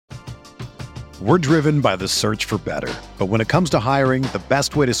We're driven by the search for better. But when it comes to hiring, the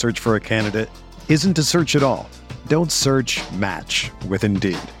best way to search for a candidate isn't to search at all. Don't search, match with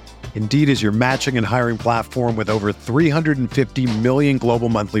Indeed. Indeed is your matching and hiring platform with over 350 million global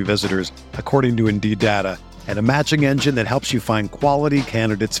monthly visitors, according to Indeed data, and a matching engine that helps you find quality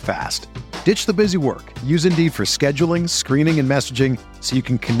candidates fast. Ditch the busy work. Use Indeed for scheduling, screening, and messaging so you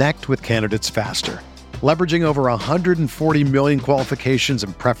can connect with candidates faster. Leveraging over 140 million qualifications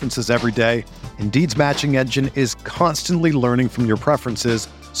and preferences every day, Indeed's matching engine is constantly learning from your preferences,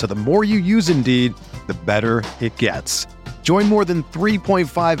 so the more you use Indeed, the better it gets. Join more than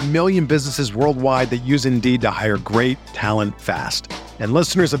 3.5 million businesses worldwide that use Indeed to hire great talent fast. And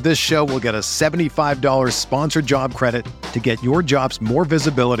listeners of this show will get a $75 sponsored job credit to get your jobs more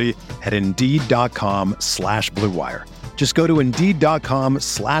visibility at Indeed.com/Blue Wire. Just go to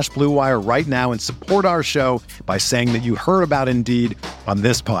Indeed.com/Blue Wire right now and support our show by saying that you heard about Indeed on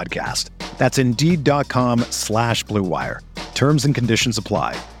this podcast. That's Indeed.com/Blue Wire. Terms and conditions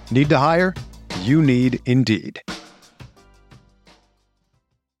apply. Need to hire? You need Indeed.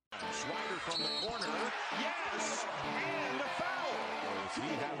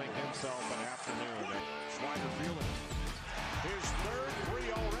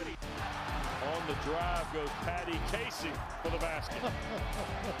 For the basket.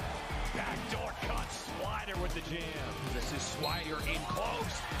 Backdoor cut, Swider with the jam. This is Swider in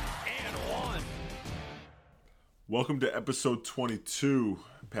close and one. Welcome to episode 22,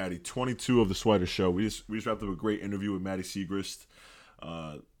 Patty. 22 of the Swider Show. We just wrapped up a great interview with Maddy Siegrist,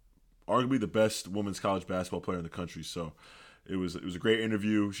 arguably the best women's college basketball player in the country. So it was a great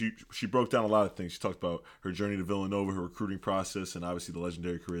interview. She broke down a lot of things. She talked about her journey to Villanova, her recruiting process, and obviously the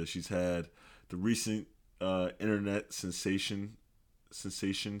legendary career she's had. The recent internet sensations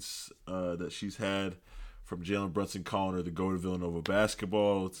that she's had, from Jalen Brunson calling her to go to Villanova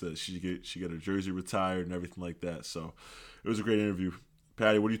basketball to she get her jersey retired and everything like that. So it was a great interview.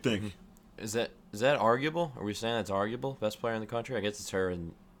 Patty, what do you think? Is that arguable? Are we saying that's arguable? Best player in the country? I guess it's her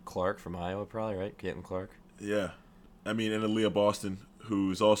and Clark from Iowa, probably, right? Caitlin Clark. Yeah, I mean, and Aaliyah Boston,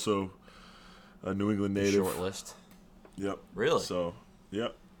 who is also a New England native. Short list. Yep. Really? So,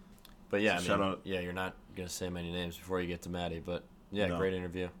 yep. But yeah, so shout out. Yeah, you're not gonna say many names before you get to Maddy, but yeah, No. Great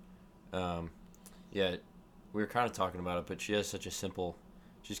interview. Yeah, we were kind of talking about it, but she has such a simple.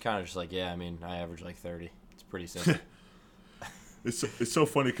 She's kind of just like, yeah, I mean, I average like 30. It's pretty simple. It's so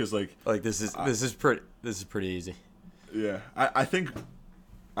funny because like this is pretty easy. Yeah, I think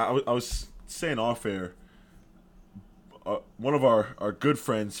I was saying off air. One of our good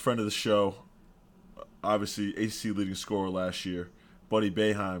friends, friend of the show, obviously ACC leading scorer last year, Buddy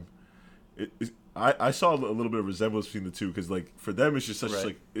Boeheim. I saw a little bit of resemblance between the two because, like, for them it's just such right.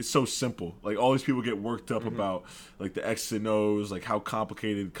 like it's so simple. Like, all these people get worked up about like the X's and O's, like how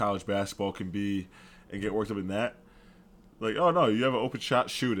complicated college basketball can be, and get worked up in that. Like, oh no, you have an open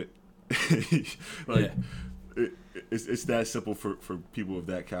shot, shoot it. Like, yeah. It's that simple for people of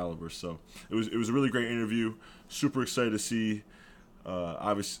that caliber. So it was a really great interview. Super excited to see,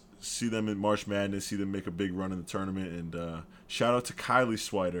 obviously see them in March Madness, see them make a big run in the tournament, and shout out to Kylie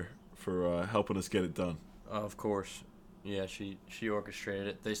Swider for helping us get it done. Of course. Yeah, she orchestrated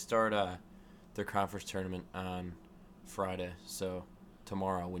it. They start their conference tournament on Friday, so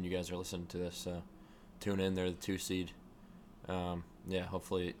tomorrow when you guys are listening to this, tune in. They're the 2 seed. Yeah,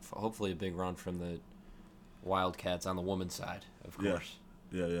 hopefully a big run from the Wildcats on the women's side, of course.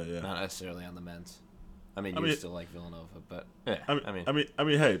 Yeah. Not necessarily on the men's. I mean, you still like Villanova, but yeah. I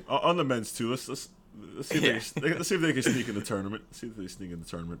mean, hey, on the men's too. Let's see if they can sneak in the tournament. See if they sneak in the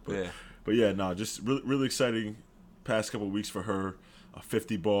tournament. But yeah, no, just really exciting past couple of weeks for her. A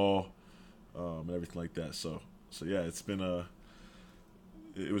 50 ball, and everything like that. So yeah, it's been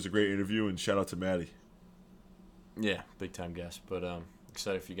it was a great interview, and shout out to Maddy. Yeah, big time guest. But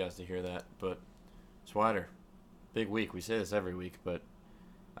excited for you guys to hear that. But Swider, big week. We say this every week, but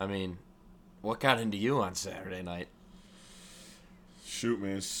I mean, what got into you on Saturday night? Shoot,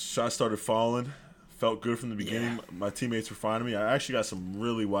 man, shots started falling. Felt good from the beginning. Yeah. My teammates were finding me. I actually got some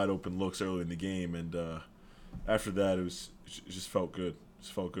really wide open looks early in the game, and after that, it just felt good. It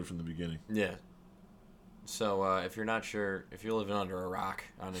just felt good from the beginning. Yeah. So if you're not sure, if you're living under a rock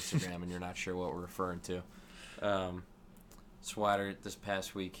on Instagram and you're not sure what we're referring to, Swider this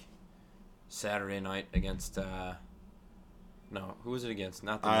past week, Saturday night against no, who was it against?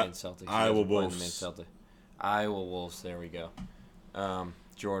 Not the main Celtics. Iowa Wolves. The main Celtic. Iowa Wolves. There we go.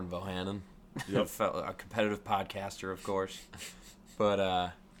 Jordan Bohannon, yep. a competitive podcaster, of course.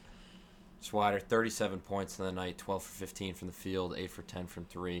 But Swider, 37 points in the night, 12 for 15 from the field, 8 for 10 from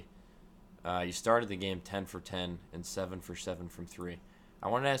 3. You started the game 10 for 10 and 7 for 7 from 3. I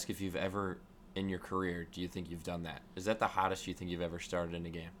wanted to ask if you've ever in your career do you think you've done that? Is that the hottest you think you've ever started in a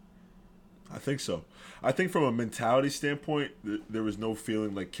game? I think so. I think from a mentality standpoint, there was no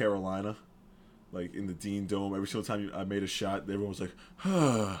feeling like Carolina, like in the Dean Dome. Every single time I made a shot, everyone was like,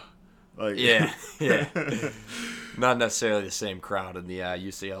 like Yeah. Not necessarily the same crowd in the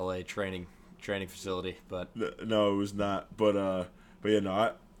UCLA training facility, but no, it was not. But yeah,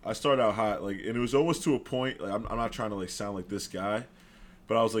 no, I started out hot, like, and it was almost to a point. Like, I'm not trying to like sound like this guy,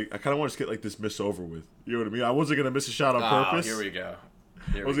 but I was like, I kind of want to get like this miss over with. You know what I mean? I wasn't gonna miss a shot on purpose. Here we go.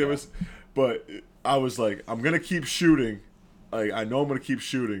 But I was like, I'm gonna keep shooting. Like, I know I'm gonna keep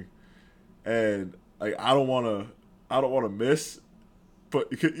shooting, and like I don't wanna miss. But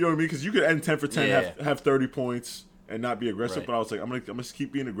you know what I mean? Because you could end 10 for 10, have 30 points, and not be aggressive. Right. But I was like, I'm gonna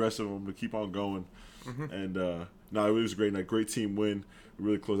keep being aggressive. I'm gonna keep on going. And no, it was a great night. Great team win. We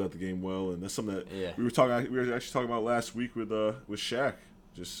really closed out the game well, and that's something that we were actually talking about last week with Shaq.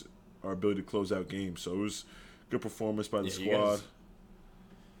 Just our ability to close out games. So it was good performance by the squad.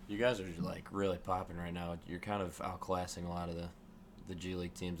 You guys are like really popping right now. You're kind of outclassing a lot of the G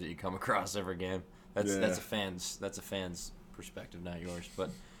League teams that you come across every game. That's a fan's perspective, not yours. But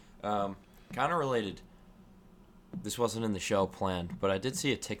kind of related. This wasn't in the show planned, but I did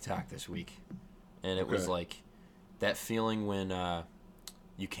see a TikTok this week, and it was like that feeling when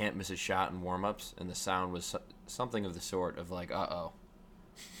you can't miss a shot in warm-ups, and the sound was something of the sort of like, uh-oh.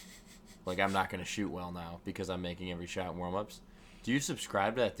 Like, I'm not going to shoot well now because I'm making every shot in warm-ups. Do you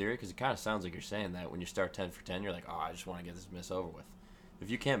subscribe to that theory? Because it kind of sounds like you're saying that when you start 10 for 10, you're like, oh, I just want to get this miss over with.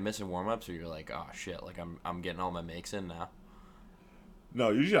 If you can't miss in warm-ups, or you're like, oh, shit, like I'm getting all my makes in now. No,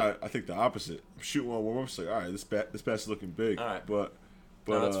 usually I think the opposite. I'm shooting one warm-ups, like, all right, this pass is looking big. All right. But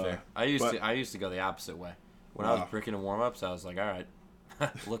no, that's fair. I used to go the opposite way. When I was bricking in warm-ups, I was like, all right,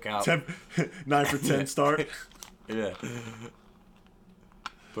 look out. 9 for 10 start. Yeah.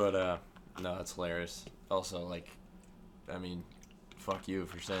 But, no, that's hilarious. Also, like, I mean, fuck you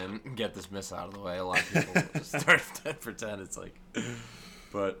for saying get this miss out of the way. A lot of people start 10 for 10. It's like,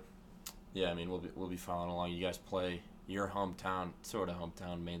 but yeah, I mean, we'll be following along. You guys play your hometown, sort of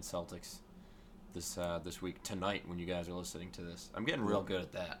hometown, Maine Celtics this week tonight when you guys are listening to this. I'm getting real good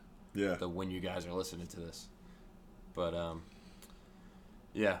at that. Yeah. When you guys are listening to this, but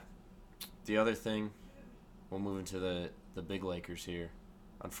yeah. The other thing, we'll move into the big Lakers here.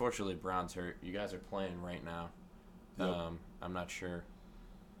 Unfortunately, Brown's hurt. You guys are playing right now. Yep. I'm not sure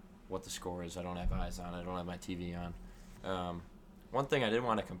what the score is. I don't have eyes on it. I don't have my TV on. One thing I did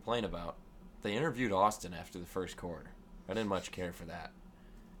want to complain about, they interviewed Austin after the first quarter. I didn't much care for that.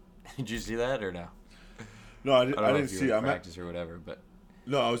 Did you see that or no? No, I didn't see it. Practice or whatever, but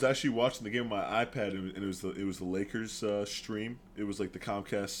no, I was actually watching the game on my iPad, and it was the Lakers stream. It was like the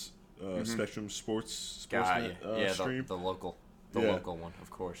Comcast Spectrum Sports stream. The local. Local one, of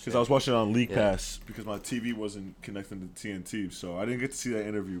course. Because I was watching it on League Pass because my TV wasn't connected to TNT, so I didn't get to see that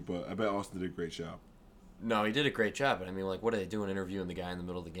interview. But I bet Austin did a great job. No, he did a great job. But I mean, like, what are they doing interviewing the guy in the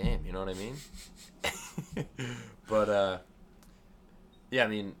middle of the game? You know what I mean? But yeah, I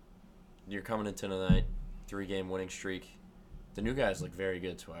mean, you're coming into tonight, 3-game winning streak. The new guys look very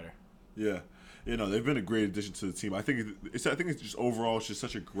good, Swider. Yeah, they've been a great addition to the team. I think it's just overall, it's just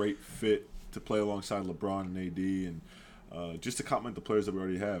such a great fit to play alongside LeBron and AD and. Just to compliment the players that we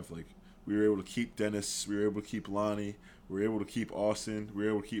already have. Like, we were able to keep Dennis, we were able to keep Lonnie, we were able to keep Austin, we were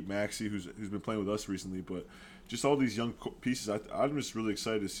able to keep Maxey, who's been playing with us recently. But just all these young pieces, I'm just really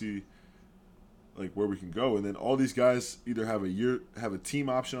excited to see like where we can go. And then all these guys either have a team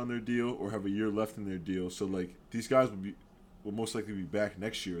option on their deal or have a year left in their deal. So like these guys will most likely be back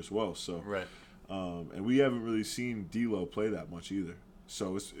next year as well. So right. And we haven't really seen D'Lo play that much either.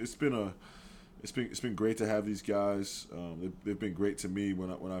 So it's been great to have these guys. They've been great to me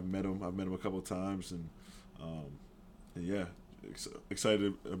when I've met them. I've met them a couple of times, and yeah,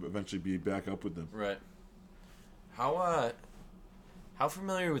 excited to eventually be back up with them. Right. How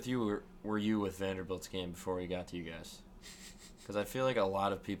familiar were you with Vanderbilt's game before we got to you guys? Because I feel like a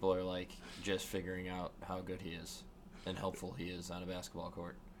lot of people are like just figuring out how good he is and helpful he is on a basketball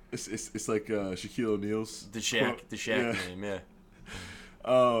court. It's like Shaquille O'Neal's the Shaq name,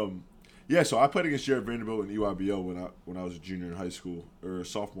 yeah. Yeah, so I played against Jared Vanderbilt in EYBL when I was a junior in high school, or a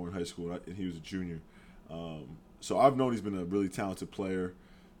sophomore in high school, and he was a junior. So I've known he's been a really talented player.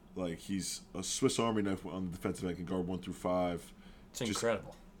 Like, he's a Swiss Army knife on the defensive end, can guard 1 through 5. It's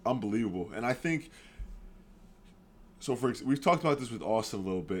incredible. Unbelievable. And I think, so we've talked about this with Austin a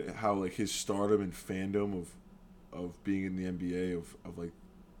little bit, how like his stardom and fandom of being in the NBA, of like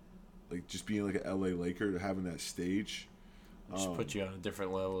just being like an LA Laker, to having that stage. Just puts you on a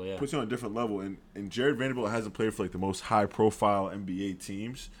different level, yeah. Puts you on a different level. And Jared Vanderbilt hasn't played for like the most high-profile NBA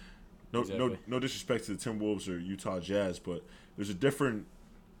teams, No disrespect to the Timberwolves or Utah Jazz, but there's a different.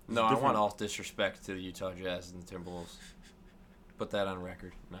 I want all disrespect to the Utah Jazz and the Timberwolves. Put that on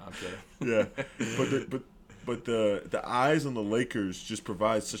record. No, I'm kidding. Yeah, but the eyes on the Lakers just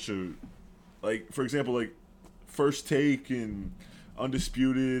provide such a, like, for example, like First Take and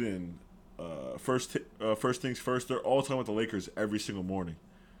Undisputed and First Things First. They're all talking about the Lakers every single morning,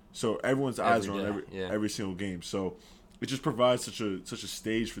 so everyone's eyes are on every single game. So it just provides such a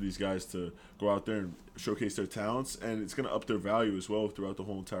stage for these guys to go out there and showcase their talents, and it's going to up their value as well throughout the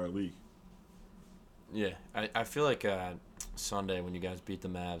whole entire league. Yeah, I feel like Sunday when you guys beat the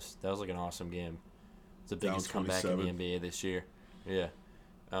Mavs, that was like an awesome game. It's the biggest comeback in the NBA this year. Yeah.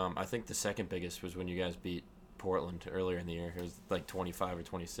 I think the second biggest was when you guys beat Portland earlier in the year. It was like 25 or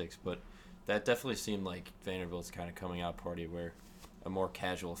 26, but that definitely seemed like Vanderbilt's kind of coming out party where a more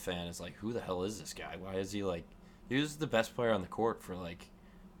casual fan is like, who the hell is this guy? Why is he like – he was the best player on the court for like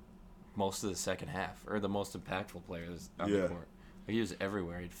most of the second half, or the most impactful player on the court. Like, he was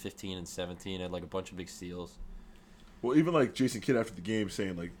everywhere. He had 15 and 17, had like a bunch of big steals. Well, even like Jason Kidd after the game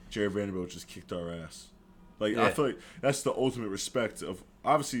saying like Jared Vanderbilt just kicked our ass. Like I feel like that's the ultimate respect of,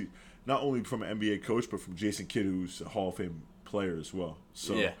 obviously, not only from an NBA coach but from Jason Kidd, who's a Hall of Fame player as well.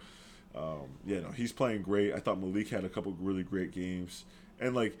 So he's playing great. I thought Malik had a couple really great games,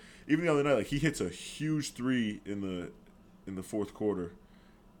 and like even the other night, like he hits a huge three in the fourth quarter,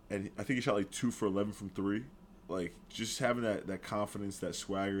 and I think he shot like 2 for 11 from three. Like just having that confidence, that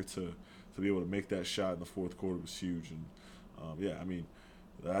swagger to be able to make that shot in the fourth quarter was huge. And I mean,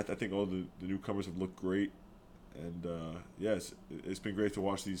 I think all the newcomers have looked great, and it's been great to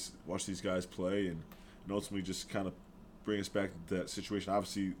watch these guys play, and ultimately just kind of bring us back to that situation.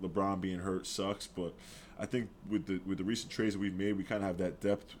 Obviously, LeBron being hurt sucks, but I think with the recent trades that we've made, we kind of have that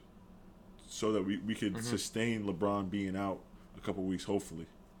depth so that we could sustain LeBron being out a couple weeks, hopefully.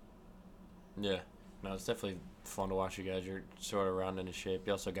 Yeah. No, it's definitely fun to watch you guys. You're sort of rounding into shape.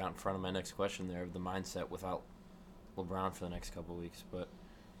 You also got in front of my next question there of the mindset without LeBron for the next couple of weeks. But,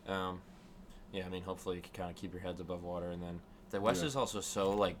 I mean, hopefully you can kind of keep your heads above water. And then the West is also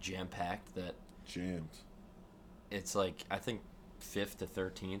so, like, jam-packed that it's like, I think 5th to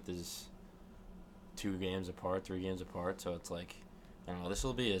 13th is 3 games apart. So it's like, I don't know, this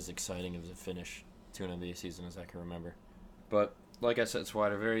will be as exciting as a finish to an NBA season as I can remember. But, like I said, it's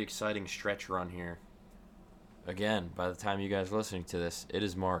a very exciting stretch run here. Again, by the time you guys are listening to this, it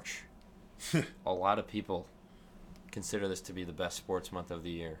is March. A lot of people consider this to be the best sports month of the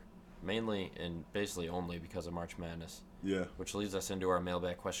year, mainly and basically only because of March Madness. Yeah. Which leads us into our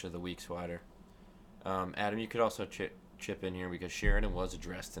mailbag question of the week, Swider. Adam, you could also chip in here because Sheridan was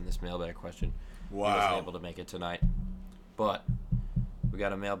addressed in this mailbag question. Wow. He wasn't able to make it tonight. But we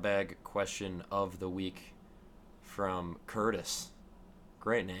got a mailbag question of the week from Curtis.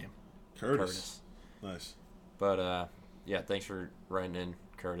 Great name. Curtis. Nice. But, thanks for writing in,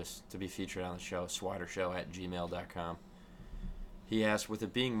 Curtis, to be featured on the show, swidershow@gmail.com. He asked, with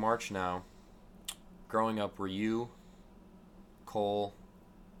it being March now, growing up, were you, Cole,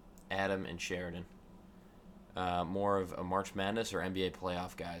 Adam, and Sheridan more of a March Madness or NBA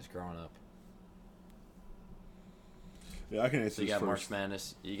playoff guys growing up? Yeah, I can answer so you this got first. March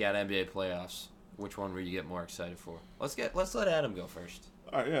Madness, you got NBA playoffs. Which one will you get more excited for? Let's let Adam go first.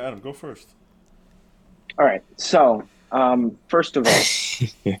 All right, yeah, Adam, go first. All right. So, first of all,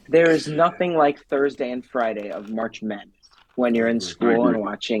 there is nothing like Thursday and Friday of March Madness when you're in school and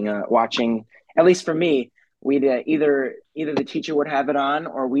watching. At least for me, we'd either the teacher would have it on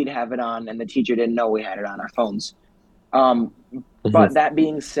or we'd have it on, and the teacher didn't know we had it on our phones. But that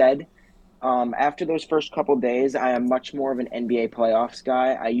being said, after those first couple days, I am much more of an NBA playoffs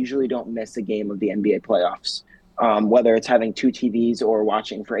guy. I usually don't miss a game of the NBA playoffs, whether it's having 2 TVs or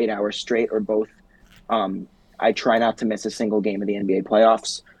watching for 8 hours straight or both. I try not to miss a single game of the NBA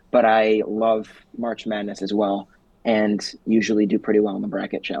playoffs, but I love March Madness as well and usually do pretty well in the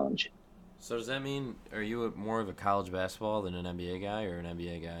bracket challenge. So does that mean, are you more of a college basketball than an NBA guy, or an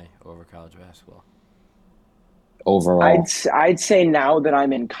NBA guy over college basketball? Overall, I'd say now that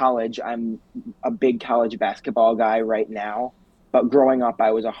I'm in college, I'm a big college basketball guy right now. But growing up,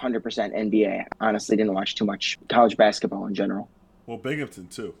 I was 100% NBA. Honestly, didn't watch too much college basketball in general. Well, Binghamton,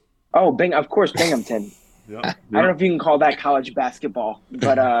 too. Oh, of course, Binghamton. Yep. I don't know if you can call that college basketball,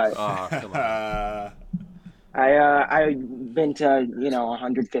 but Come on. I've been to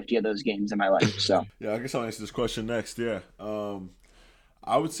 150 of those games in my life. So yeah, I guess I'll answer this question next. Yeah,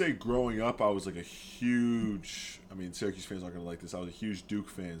 I would say growing up, I was like a huge. I mean, Syracuse fans aren't gonna like this. I was a huge Duke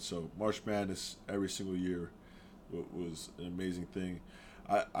fan, so March Madness every single year was an amazing thing.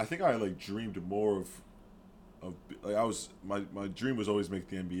 I think I like dreamed more of like I was my dream was always make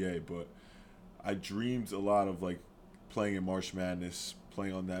the NBA, but I dreamed a lot of like playing in March Madness,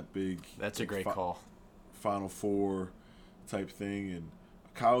 playing on that big. That's a great call. Final Four type thing, and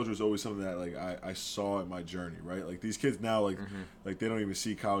college was always something that like I saw in my journey, right? Like these kids now, like like they don't even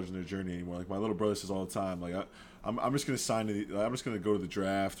see college in their journey anymore. Like my little brother says all the time, like I'm just gonna I'm just gonna go to the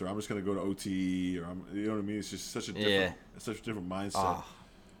draft, or I'm just gonna go to OTE, or you know what I mean? It's just such a different mindset.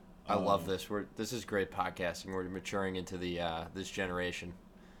 I love this. This is great podcasting. We're maturing into the this generation.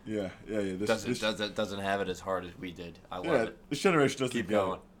 Yeah. This doesn't have it as hard as we did. I love it. This generation doesn't Keep get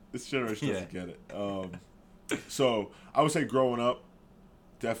going. it. This generation doesn't get it. So I would say growing up,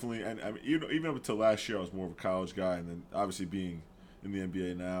 definitely, and I mean, even up until last year, I was more of a college guy, and then obviously being in the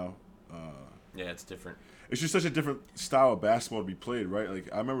NBA now. Yeah, it's different. It's just such a different style of basketball to be played, right? Like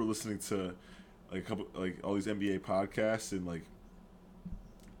I remember listening to like all these NBA podcasts, and like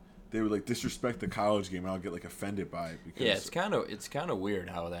they would like disrespect the college game, and I'll get like offended by it because it's kind of weird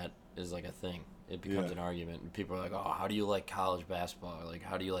how that is like a thing. It becomes an argument, and people are like, "Oh, how do you like college basketball?" Or like,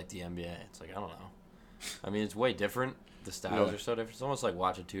 "How do you like the NBA?" It's like, I don't know. I mean, it's way different. The styles are so different. It's almost like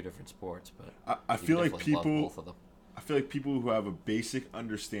watching two different sports. But I feel like people, love both of them. I feel like people who have a basic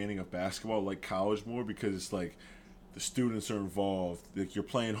understanding of basketball like college more because it's like the students are involved. Like you're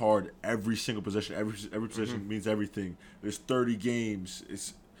playing hard every single possession. Every possession means everything. There's 30 games.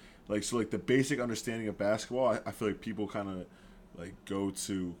 It's like so like the basic understanding of basketball. I feel like people kind of like go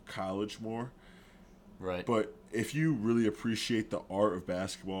to college more. Right. But if you really appreciate the art of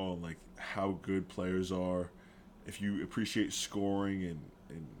basketball and like how good players are, if you appreciate scoring and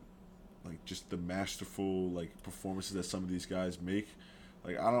like just the masterful like performances that some of these guys make,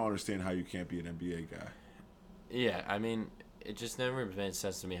 like I don't understand how you can't be an NBA guy. Yeah, I mean, it just never made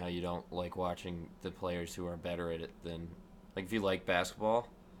sense to me how you don't like watching the players who are better at it than like if you like basketball,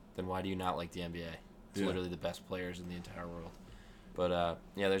 then why do you not like the NBA? It's literally the best players in the entire world. But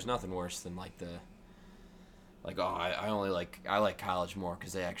there's nothing worse than like I like college more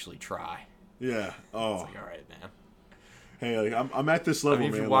because they actually try. Yeah. Oh. It's like, all right, man. Hey, like I'm at this level, I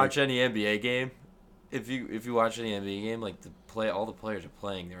mean, man. If you watch any NBA game, if you watch any NBA game, like all the players are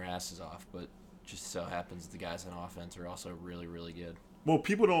playing their asses off, but just so happens the guys on offense are also really, really good. Well,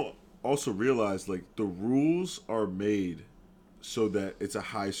 people don't also realize like the rules are made so that it's a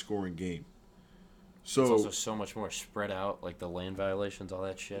high scoring game. So it's also so much more spread out, like the lane violations, all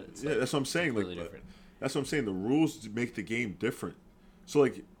that shit. It's that's what I'm saying. Completely like, different. That's what I'm saying. The rules make the game different. So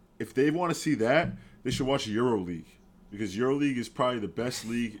like, if they want to see that, they should watch EuroLeague. Because EuroLeague is probably the best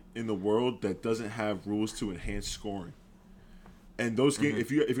league in the world that doesn't have rules to enhance scoring. And those games, if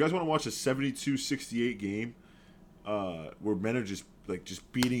you guys want to watch a 72-68 game, where men are just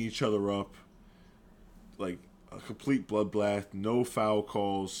beating each other up, like a complete bloodbath, no foul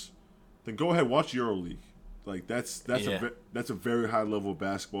calls, then go ahead and watch EuroLeague. Like that's a very high level of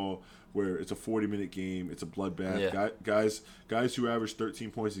basketball where it's a 40-minute game, it's a bloodbath. Yeah. Guys who average 13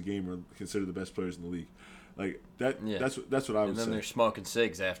 points a game are considered the best players in the league. Like that. Yeah. That's what I would say. And then they're smoking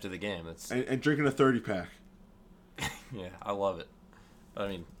cigs after the game. And drinking a 30-pack. Yeah, I love it. I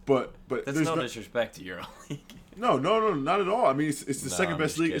mean, but that's no disrespect to EuroLeague. No, not at all. I mean, it's the second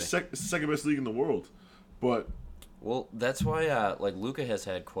best league. It's the second best league in the world. But that's why like Luka has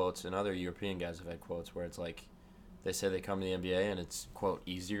had quotes, and other European guys have had quotes where it's like they say they come to the NBA and it's quote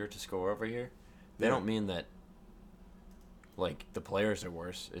easier to score over here. They don't mean that like the players are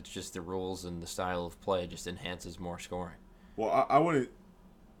worse. It's just the rules and the style of play just enhances more scoring. Well,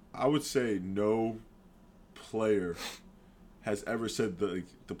 I would say no player has ever said that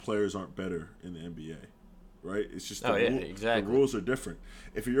the players aren't better in the NBA, right? It's just the rules are different.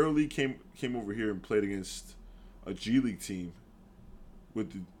 If a EuroLeague came over here and played against a G League team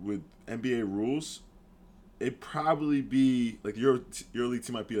with NBA rules, it'd probably be like EuroLeague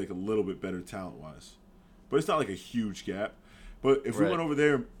team might be like a little bit better talent wise, but it's not like a huge gap. But if we went over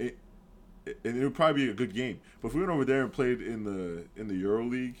there, and it would probably be a good game. But if we went over there and played in the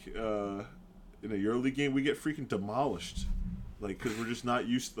EuroLeague, in a EuroLeague game, we get freaking demolished, like because we're just not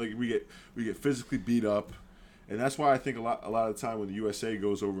used. Like we get physically beat up, and that's why I think a lot of the time when the USA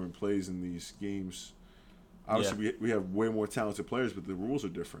goes over and plays in these games, obviously we have way more talented players, but the rules are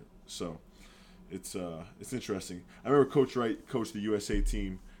different. So it's interesting. I remember Coach Wright coached the USA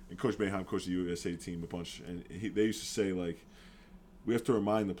team, and Coach Boeheim coached the USA team a bunch, and they used to say like, we have to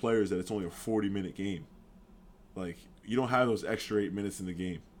remind the players that it's only a 40-minute game. Like, you don't have those extra 8 minutes in the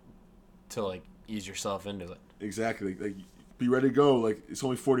game. To, like, ease yourself into it. Exactly. Like, be ready to go. Like, it's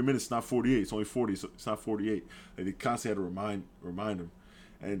only 40 minutes, not 48. It's only 40, so it's not 48. Like, they constantly had to remind them.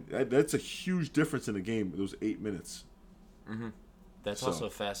 And that's a huge difference in the game, those 8 minutes. Mm-hmm. That's also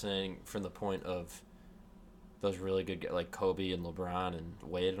fascinating from the point of those really good like Kobe and LeBron and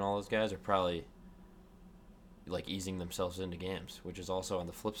Wade and all those guys are probably like easing themselves into games, which is also on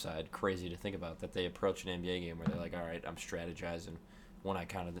the flip side crazy to think about, that they approach an NBA game where they're like, all right, I'm strategizing when I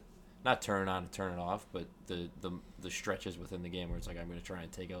kind of not turn it on and turn it off, but the stretches within the game where it's like, I'm going to try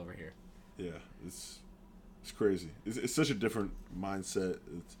and take over here. Yeah, it's crazy. It's such a different mindset.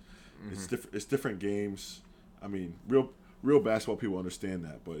 It's different. It's different games. I mean, real basketball people understand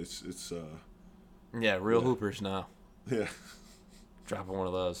that, but it's real hoopers now. Yeah, dropping one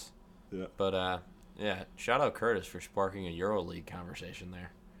of those. Yeah, but yeah, shout out Curtis for sparking a EuroLeague conversation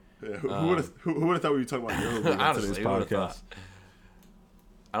there. Yeah, who would have thought we'd be talking about EuroLeague on today's podcast?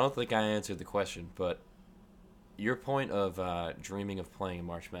 I don't think I answered the question, but your point of dreaming of playing in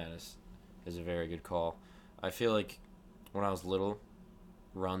March Madness is a very good call. I feel like when I was little,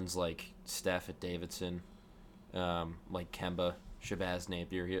 runs like Steph at Davidson, like Kemba, Shabazz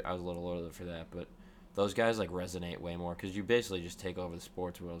Napier, I was a little older for that, but those guys like resonate way more because you basically just take over the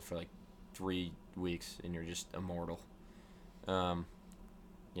sports world for like 3 weeks and you're just immortal.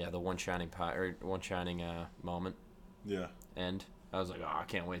 Yeah, the one shining moment. Yeah. And I was like, oh, I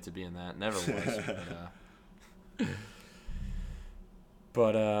can't wait to be in that. Never was.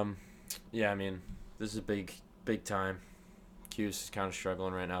 but yeah, I mean, this is a big time. Q's is kind of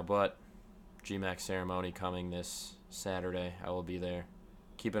struggling right now, but GMAC ceremony coming this Saturday. I will be there.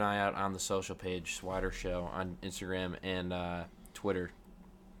 Keep an eye out on the social page, Swider Show, on Instagram and Twitter,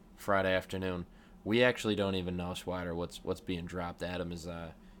 Friday afternoon. We actually don't even know, Swider, what's being dropped. Adam is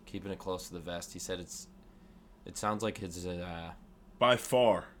keeping it close to the vest. He said it sounds like his by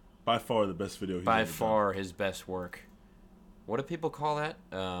far the best video he's by ever far done. his best work. What do people call that?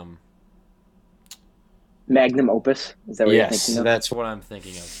 Magnum opus. Is that what you're Yes, thinking of? That's what I'm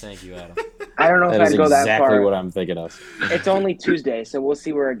thinking of. Thank you, Adam. I don't know if That is I'd go that exactly far. what I'm thinking of. It's only Tuesday, so we'll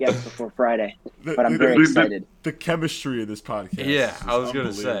see where it gets before Friday. But I'm very The excited. chemistry of this podcast. Yeah, is I was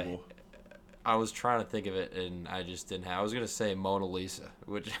gonna say. unbelievable. I was trying to think of it, and I just didn't have. I was gonna say Mona Lisa,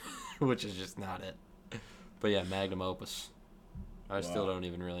 which is just not it. But yeah, Magnum Opus. I still don't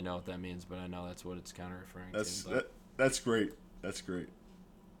even really know what that means, but I know that's what it's kind of referring to. But That's great. That's great.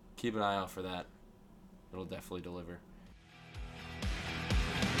 keep an eye out for that. It'll definitely deliver.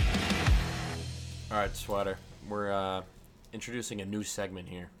 All right, Swatter. We're introducing a new segment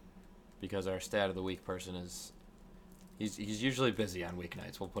here because our stat of the week person is he's usually busy on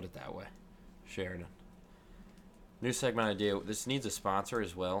weeknights. We'll put it that way. Sheridan. New segment idea. This needs a sponsor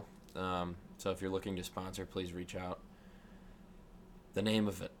as well. So if you're looking to sponsor, please reach out. The name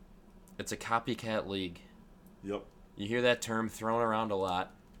of it. It's a copycat league. Yep. You hear that term thrown around a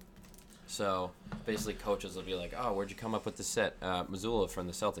lot. So basically coaches will be like, oh, where'd you come up with this set? Missoula from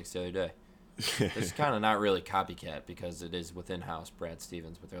the Celtics the other day. This is kind of not really copycat because it is within house, Brad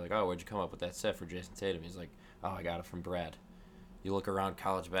Stevens. But they're like, oh, where'd you come up with that set for Jason Tatum? He's like, oh, I got it from Brad. You look around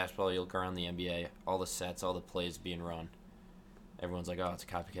college basketball, you look around the NBA, all the sets, all the plays being run. Everyone's like, oh, it's a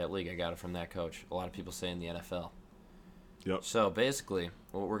copycat league. I got it from that coach. A lot of people say in the NFL. Yep. So basically,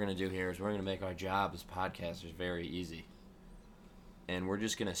 what we're going to do here is we're going to make our job as podcasters very easy. And we're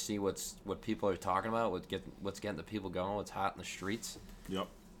just going to see what people are talking about, what's getting the people going, what's hot in the streets. Yep.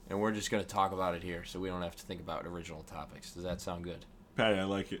 And we're just going to talk about it here so we don't have to think about original topics. Does that sound good? Patty, I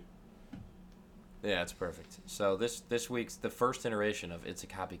like it. Yeah, it's perfect. So this week's the first iteration of It's a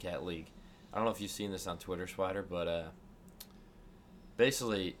Copycat League. I don't know if you've seen this on Twitter, Swider, but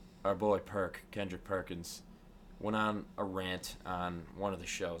basically our boy Kendrick Perkins, went on a rant on one of the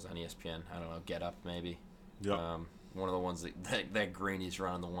shows on ESPN. I don't know, Get Up maybe. Yep. One of the ones that Greeny's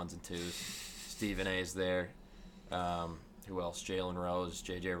running the ones and twos. Stephen A's there. Who else? Jalen Rose,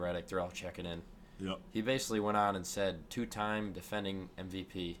 JJ Redick, they're all checking in. Yep. He basically went on and said two-time defending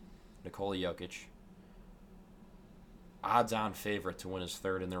MVP Nikola Jokic, odds-on favorite to win his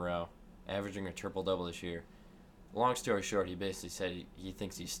third in a row, averaging a triple-double this year. Long story short, he basically said he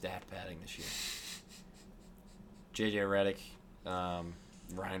thinks he's stat padding this year. JJ Redick,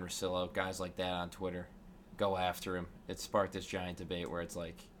 Ryan Russillo, guys like that on Twitter, go after him. It sparked this giant debate where it's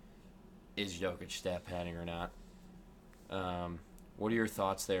like, is Jokic stat padding or not? What are your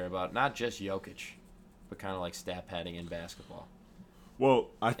thoughts there about not just Jokic, but kind of like stat padding in basketball? Well,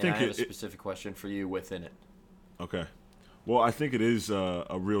 I think I have a specific question for you within it. Okay. Well, I think it is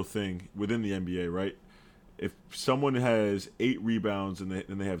a real thing within the NBA, right? If someone has 8 rebounds and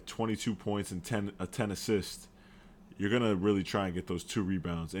they have 22 points and 10 assists, you're going to really try and get those 2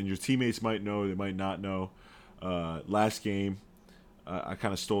 rebounds. And your teammates might know, they might not know. Last game, I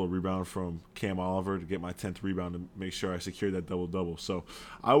kind of stole a rebound from Cam Oliver to get my 10th rebound to make sure I secured that double-double. So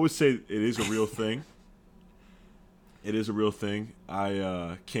I would say it is a real thing. It is a real thing.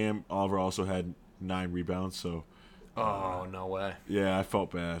 Cam Oliver also had 9 rebounds. So, Oh, no way. yeah, I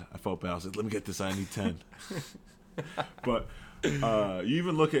felt bad. I was like, let me get this. I need 10. But you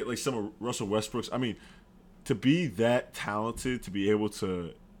even look at like some of Russell Westbrook's. I mean, to be that talented, to be able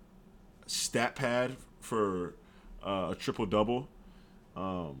to stat pad for a triple double,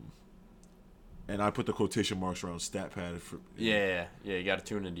 and I put the quotation marks around stat pad for. Yeah. You got to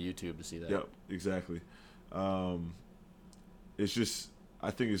tune into YouTube to see that. Yep, exactly. It's just,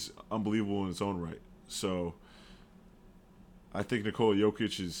 I think it's unbelievable in its own right. So I think Nikola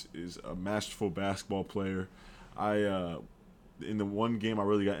Jokic is a masterful basketball player. In the one game I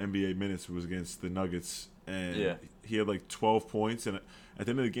really got NBA minutes was against the Nuggets, and he had like 12 points. And at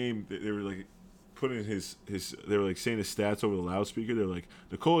the end of the game, they were like putting they were like saying his stats over the loudspeaker. They're like,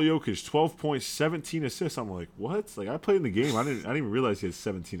 Nikola Jokic, 12 points, 17 assists. I'm like, what? Like, I played in the game. I didn't even realize he had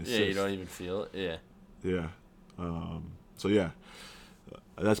 17 assists. Yeah, you don't even feel it. Yeah. Yeah. So yeah,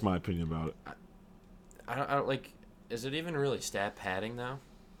 that's my opinion about it. I don't like. Is it even really stat padding though?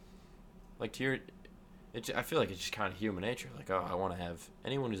 Like I feel like it's just kind of human nature. Like, oh, I want to have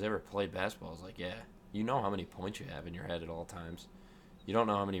anyone who's ever played basketball is like, yeah, you know how many points you have in your head at all times. You don't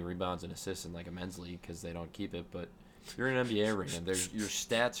know how many rebounds and assists in like a men's league because they don't keep it. But if you're in an NBA arena, your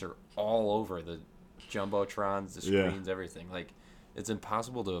stats are all over the jumbotrons, the screens, everything. Like, it's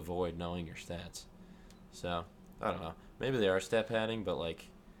impossible to avoid knowing your stats. So I don't know. Maybe they are stat padding, but like,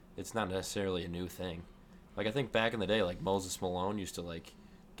 it's not necessarily a new thing. Like, I think back in the day, like Moses Malone used to like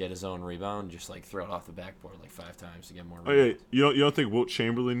get his own rebound, and just like throw it off the backboard like 5 times to get more rebounds. Oh yeah, you don't think Wilt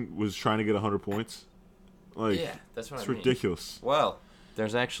Chamberlain was trying to get 100 points? Like, yeah, that's what I it's mean. ridiculous. Well,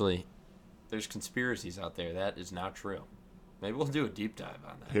 there's conspiracies out there. That is not true. Maybe we'll do a deep dive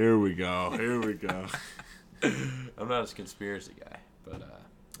on that. Here we go. I'm not a conspiracy guy, but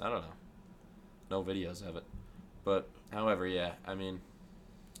I don't know. No videos of it. But, however, yeah, I mean,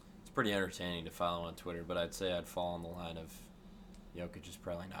 it's pretty entertaining to follow on Twitter, but I'd say I'd fall on the line of Jokic is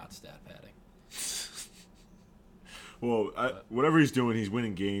probably not stat padding. Well, whatever he's doing, he's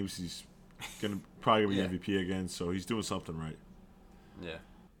winning games. He's probably going to be MVP again, so he's doing something right. Yeah.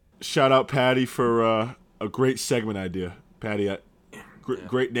 Shout out Patty for a great segment idea. Patty,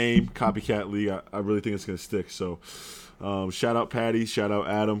 great name, Copycat League. I really think it's going to stick. So, shout out Patty, shout out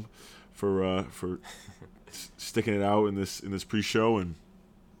Adam for sticking it out in this pre-show, and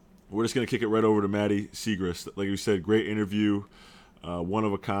we're just going to kick it right over to Maddy Siegrist. Like we said, great interview, one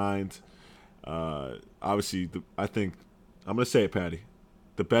of a kind. Obviously, I think I'm going to say it, Patty,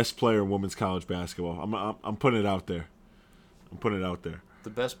 the best player in women's college basketball. I'm putting it out there. The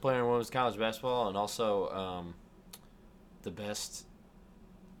best player in women's college basketball, and also the best.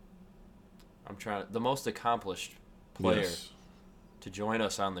 The most accomplished player to join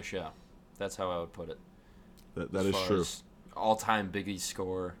us on the show. That's how I would put it. That is true. All-time Big East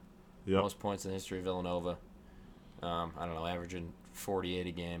scorer, Yep. most points in the history of Villanova. I don't know, averaging 48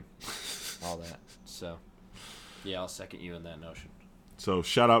 a game, all that. So, yeah, I'll second you in that notion. So,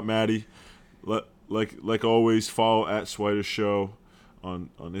 shout out Maddie. Like always, follow at Swider Show on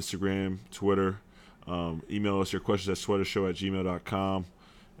Instagram, Twitter. Email us your questions at sweatershow@gmail.com.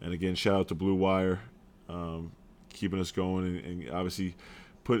 And again, shout out to Blue Wire, keeping us going and obviously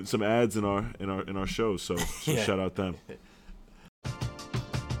putting some ads in our shows. So shout out them.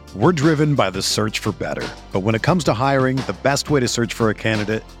 We're driven by the search for better. But when it comes to hiring, the best way to search for a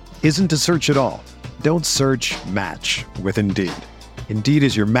candidate isn't to search at all. Don't search, match with Indeed. Indeed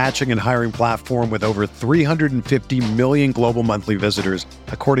is your matching and hiring platform with over 350 million global monthly visitors,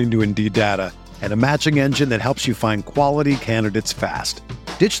 according to Indeed data, and a matching engine that helps you find quality candidates fast.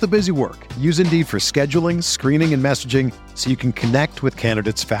 Ditch the busy work. Use Indeed for scheduling, screening, and messaging so you can connect with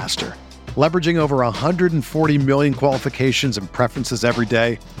candidates faster. Leveraging over 140 million qualifications and preferences every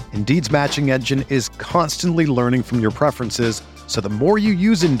day, Indeed's matching engine is constantly learning from your preferences, so the more you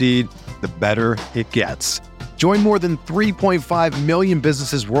use Indeed, the better it gets. Join more than 3.5 million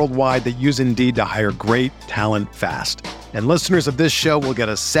businesses worldwide that use Indeed to hire great talent fast. And listeners of this show will get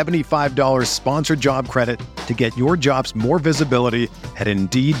a $75 sponsored job credit to get your jobs more visibility at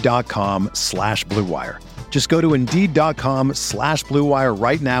Indeed.com/Blue Wire. Just go to Indeed.com/Blue Wire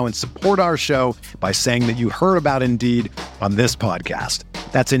right now and support our show by saying that you heard about Indeed on this podcast.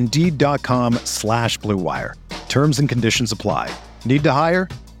 That's Indeed.com/Blue Wire. Terms and conditions apply. Need to hire?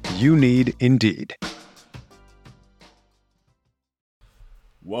 You need Indeed.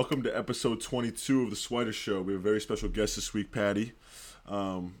 Welcome to episode 22 of the Swider Show. We have a very special guest this week, Patty.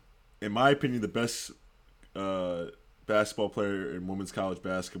 In my opinion, the best basketball player in women's college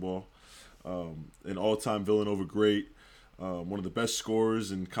basketball. An all-time Villanova great. One of the best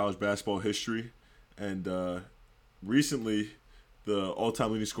scorers in college basketball history. And recently the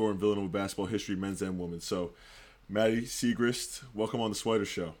all-time leading scorer in Villanova basketball history, men's and women's. So, Maddy Siegrist, welcome on the Swider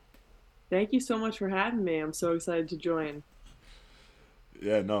Show. Thank you so much for having me. I'm so excited to join.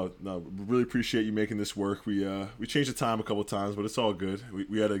 Yeah, no, really appreciate you making this work. We changed the time a couple of times, but it's all good.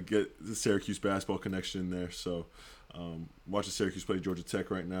 We had to get the Syracuse basketball connection in there. So, watching Syracuse play Georgia Tech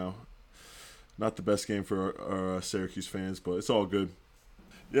right now. Not the best game for our Syracuse fans, but it's all good.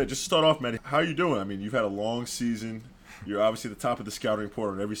 Yeah, just to start off, Maddy, how are you doing? I mean, you've had a long season. You're obviously at the top of the scouting report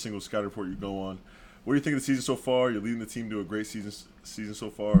on every single scouting report you go on. What do you think of the season so far? You're leading the team to a great season so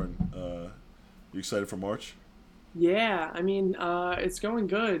far, and you excited for March? Yeah, I mean, it's going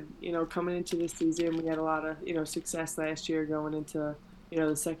good. Coming into this season, we had a lot of, success last year going into,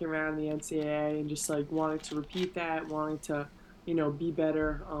 the second round of the NCAA and just like wanting to repeat that, wanting to, be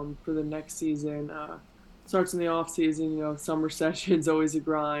better for the next season. Starts in the off season, summer session's always a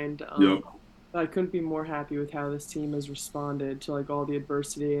grind. Yep. But I couldn't be more happy with how this team has responded to like all the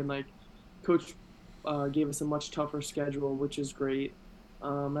adversity and like coach gave us a much tougher schedule, which is great.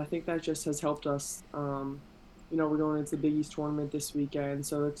 I think that just has helped us. We're going into the Big East tournament this weekend,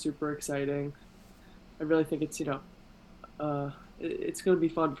 so that's super exciting. I really think it's, it's going to be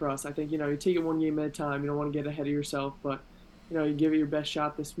fun for us. I think, you take it one game at a time. You don't want to get ahead of yourself, but, you give it your best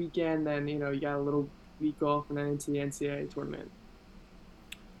shot this weekend, then, you got a little week off and then into the NCAA tournament.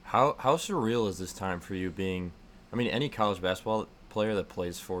 How surreal is this time for you being, any college basketball player that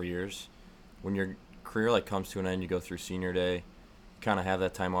plays 4 years, when your career comes to an end, you go through senior day, kind of have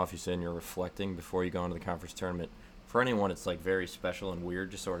that time off, you said, and you're reflecting before you go into the conference tournament. For anyone, it's very special and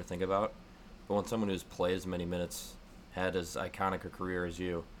weird to sort of think about. But when someone who's played as many minutes, had as iconic a career as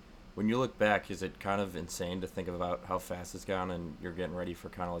you, when you look back, is it kind of insane to think about how fast it's gone and you're getting ready for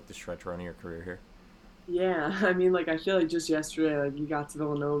kind of the stretch run of your career here? Yeah, I mean, I feel like just yesterday, you got to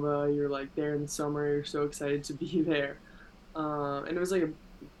Villanova, you're there in the summer, you're so excited to be there. And it was a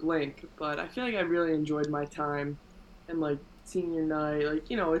blink, but I feel like I really enjoyed my time and senior night,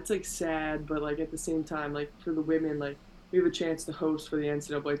 it's sad, but at the same time, for the women, we have a chance to host for the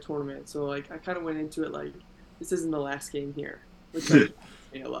NCAA tournament. So I kind of went into it this isn't the last game here, which helps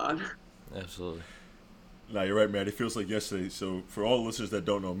me a lot. Absolutely. No, you're right, Matt. It feels like yesterday. So for all the listeners that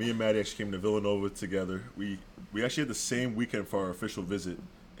don't know, me and Maddie actually came to Villanova together. We actually had the same weekend for our official visit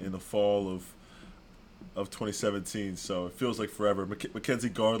in the fall of 2017. So it feels like forever. Mackenzie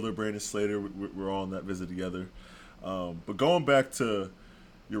Gardler, Brandon Slater, we're all on that visit together. But going back to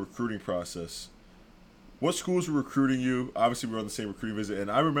your recruiting process, what schools were recruiting you? Obviously, we were on the same recruiting visit,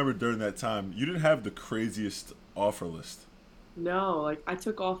 and I remember during that time, you didn't have the craziest offer list. No, I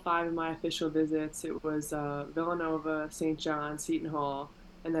took all 5 of my official visits. It was Villanova, St. John, Seton Hall,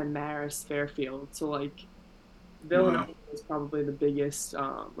 and then Marist, Fairfield. So Villanova was probably the biggest,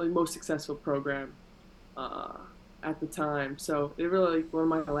 most successful program at the time. So it really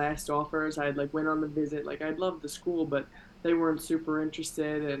one of my last offers. I had went on the visit. I loved the school, but they weren't super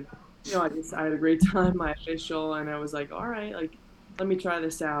interested. And I had a great time, my official, and I was all right, let me try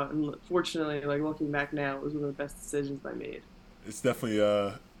this out. And fortunately, looking back now, it was one of the best decisions I made. It's definitely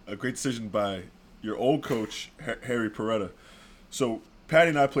a great decision by your old coach, Harry Peretta. So Patty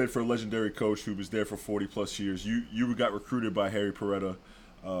and I played for a legendary coach who was there for 40-plus years. You got recruited by Harry Peretta,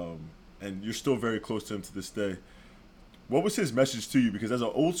 and you're still very close to him to this day. What was his message to you? Because as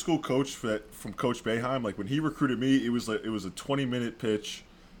an old school coach from Coach Boeheim, when he recruited me, it was a 20-minute pitch.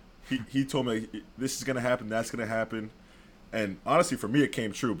 He told me this is going to happen, that's going to happen. And honestly, for me, it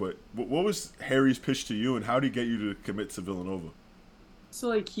came true. But what was Harry's pitch to you, and how did he get you to commit to Villanova?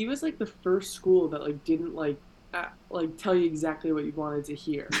 So he was the first school that didn't tell you exactly what you wanted to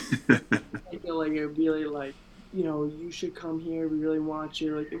hear. I feel it really you should come here. We really want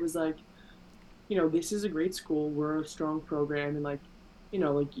you. It was this is a great school. We're a strong program, and you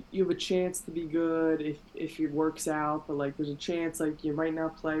have a chance to be good if it works out. But there's a chance you might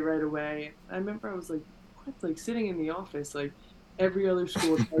not play right away. I remember I was what? Sitting in the office, every other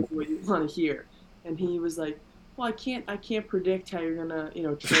school tells you what you want to hear, and he was well, I can't predict how you're gonna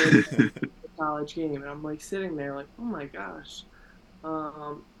trade the college game, and I'm sitting there oh my gosh,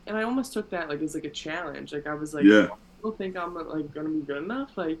 and I almost took that as a challenge. I was yeah. I don't think I'm gonna be good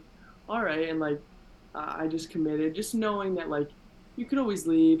enough. All right, and I just committed, just knowing that you could always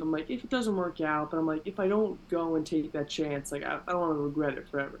leave. I'm if it doesn't work out, but I'm if I don't go and take that chance, I don't want to regret it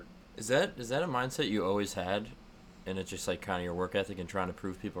forever. Is that a mindset you always had, and it's just kind of your work ethic and trying to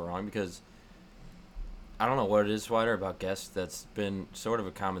prove people wrong? Because I don't know what it is, Swider, about guests that's been sort of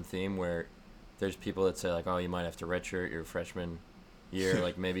a common theme where there's people that say oh, you might have to redshirt your freshman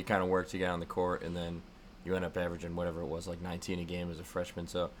year, maybe kind of work to get on the court, and then you end up averaging whatever it was, 19 a game as a freshman.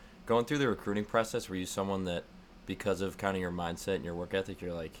 So going through the recruiting process, were you someone that because of kind of your mindset and your work ethic,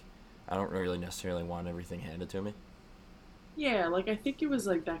 you're like, I don't really necessarily want everything handed to me. Yeah, like I think it was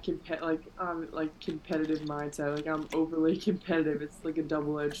like that like competitive mindset. Like I'm overly competitive. It's like a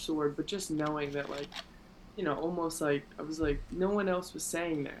double-edged sword, but just knowing that like, almost like I was like no one else was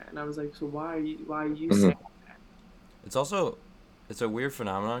saying that, and I was like, so why are you Hmm. saying that? It's also, it's a weird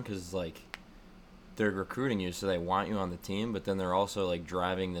phenomenon because like they're recruiting you, so they want you on the team, but then they're also like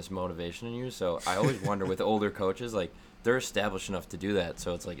driving this motivation in you. So I always wonder with older coaches, like they're established enough to do that.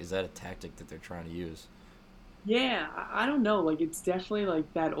 So it's like, is that a tactic that they're trying to use? Yeah, I don't know. Like it's definitely like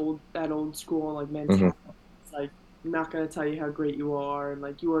that old school like Hmm. mentality. It's like I'm not gonna tell you how great you are, and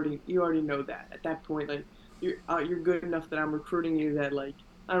like you already know that at that point. Like you're good enough that I'm recruiting you that like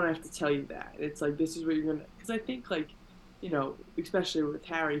I don't have to tell you that. It's like this is what you're gonna. Because I think like especially with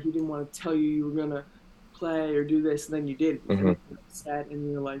Harry, he didn't want to tell you you were gonna play or do this, and then you didn't, and Hmm. then you're upset, and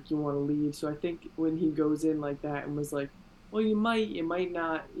you're like you want to leave. So I think when he goes in like that and was like, well, you might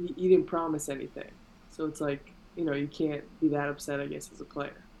not. He didn't promise anything. So it's like, you can't be that upset, I guess, as a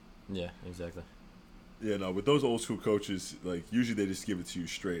player. Yeah, exactly. Yeah, no, with those old school coaches, like usually they just give it to you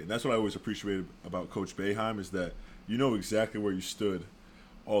straight, and that's what I always appreciated about Coach Boeheim is that you know exactly where you stood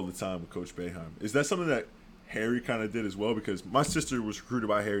all the time with Coach Boeheim. Is that something that Harry kind of did as well? Because my sister was recruited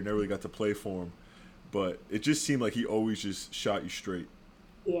by Harry, never really got to play for him, but it just seemed like he always just shot you straight.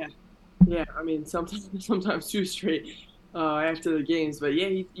 Yeah, yeah. I mean, sometimes sometimes too straight after the games, but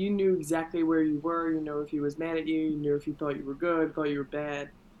yeah, you knew exactly where you were. You know if he was mad at you. You knew if he thought you were good, thought you were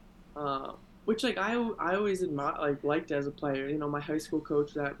bad. Which like I always liked as a player. My high school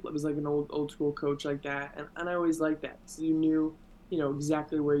coach that was like an old school coach like that, and I always liked that because you knew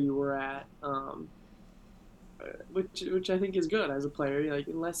exactly where you were at. Which I think is good as a player. Like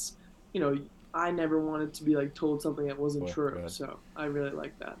unless you know, I never wanted to be like told something that wasn't Boy, go true. ahead. So I really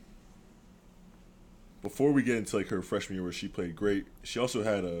like that. Before we get into like her freshman year where she played great, she also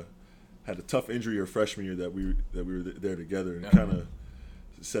had a tough injury her freshman year that we were there together and kind of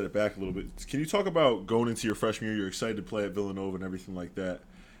set it back a little bit. Can you talk about going into your freshman year? You're excited to play at Villanova and everything like that,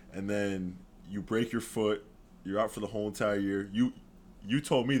 and then you break your foot. You're out for the whole entire year. You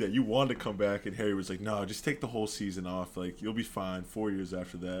told me that you wanted to come back, and Harry was like, "No, just take the whole season off. Like you'll be fine. 4 years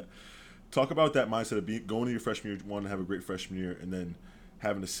after that." Talk about that mindset of going to your freshman year, wanting to have a great freshman year, and then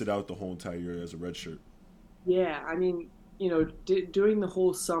having to sit out the whole entire year as a redshirt. Yeah, I mean, doing the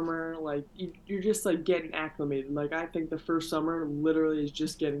whole summer, like you're just like getting acclimated. Like I think the first summer literally is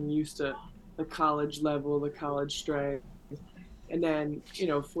just getting used to the college level, the college strength, and then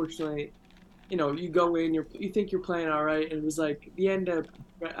fortunately, you go in, you think you're playing all right, and it was like the end of,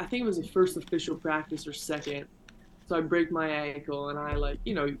 I think it was the first official practice or second. So I break my ankle, and I like,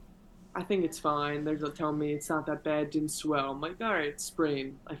 I think it's fine. They're telling me it's not that bad, didn't swell. I'm like, all right, it's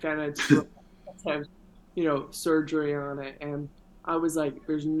sprained. I found out it's sprained. Let's have, surgery on it. And I was like,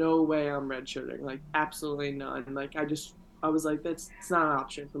 there's no way I'm redshirting. Like, absolutely none. Like, I was like, it's not an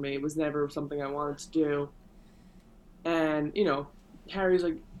option for me. It was never something I wanted to do. And, Harry's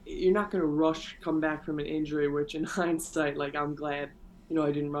like, you're not going to rush come back from an injury, which in hindsight, like, I'm glad,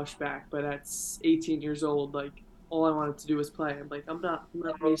 I didn't rush back. But at 18 years old, like, all I wanted to do was play. I'm not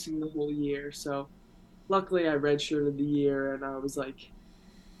racing the whole year. So luckily I redshirted the year and I was like,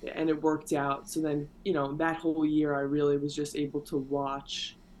 and it worked out. So then, that whole year I really was just able to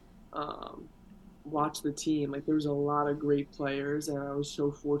um, watch the team. Like there was a lot of great players, and I was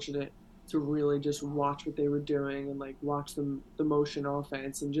so fortunate to really just watch what they were doing and like watch them the motion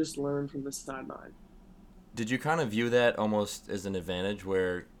offense and just learn from the sideline. Did you kind of view that almost as an advantage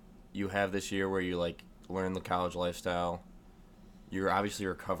where you have this year where you like learn the college lifestyle? You're obviously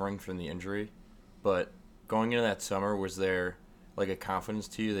recovering from the injury, but going into that summer, was there like a confidence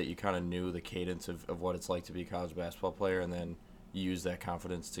to you that you kind of knew the cadence of what it's like to be a college basketball player, and then you use that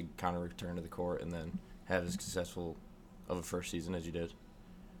confidence to kind of return to the court and then have as successful of a first season as you did?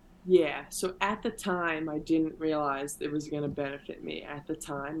 Yeah, so at the time I didn't realize it was going to benefit me. At the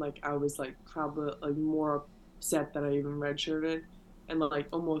time, like I was like probably like more upset that I even redshirted, and like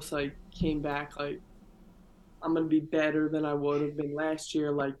almost like came back like I'm gonna be better than I would have been last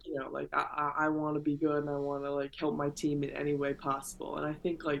year. Like like I want to be good and I want to like help my team in any way possible. And I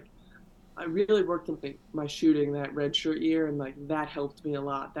think like I really worked on my shooting that redshirt year, and like that helped me a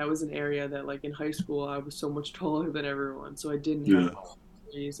lot. That was an area that like in high school I was so much taller than everyone, so I didn't have Yeah.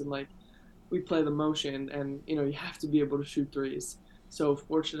 threes, and like we play the motion, and you have to be able to shoot threes. So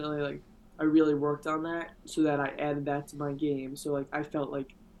fortunately, like I really worked on that so that I added that to my game. So like I felt like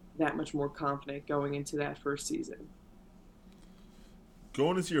that much more confident going into that first season.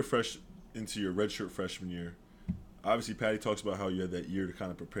 Going into your redshirt freshman year, obviously Patty talks about how you had that year to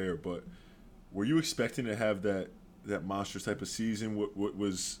kind of prepare, but were you expecting to have that monstrous type of season? What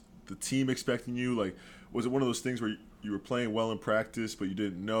was the team expecting you? Like, was it one of those things where you were playing well in practice, but you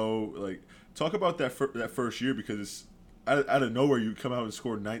didn't know? Like, talk about that first year, because it's out of nowhere you come out and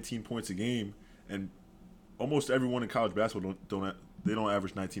score 19 points a game, and almost everyone in college basketball don't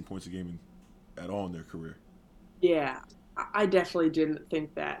average 19 points a game at all in their career. Yeah, I definitely didn't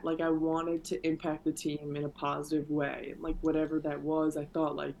think that. Like, I wanted to impact the team in a positive way. And, like, whatever that was, I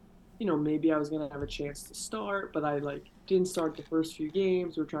thought, like, maybe I was going to have a chance to start, but I, like, didn't start the first few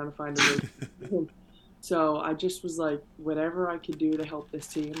games. We're trying to find a way. So I just was like, whatever I could do to help this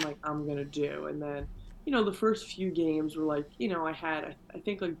team, like, I'm going to do. And then, the first few games were like, I had, I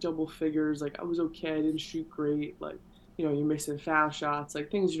think, like, double figures. Like, I was okay. I didn't shoot great. Like, you're missing foul shots,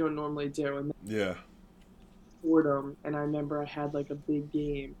 like, things you don't normally do. And Yeah. boredom, and I remember I had like a big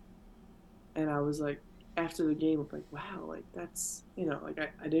game, and I was like, after the game, I'm like, wow, like that's like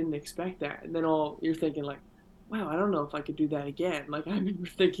I didn't expect that. And then all you're thinking like, wow, I don't know if I could do that again. Like I remember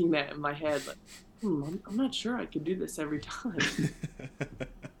thinking that in my head, like, I'm not sure I could do this every time.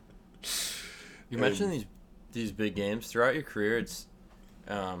 You mentioned these big games throughout your career. It's,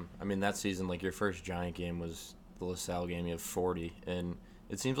 I mean, that season, like your first giant game was the LaSalle game. You have 40, and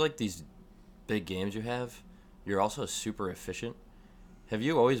it seems like these big games you have, you're also super efficient. Have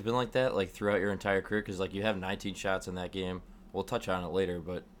you always been like that, like throughout your entire career? Because like you have 19 shots in that game. We'll touch on it later,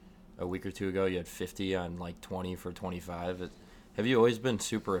 but a week or two ago you had 50 on like 20 for 25. Have you always been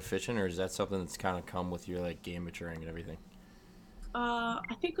super efficient, or is that something that's kind of come with your like game maturing and everything?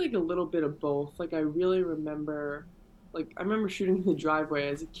 I think like a little bit of both. Like I really remember, like I remember shooting in the driveway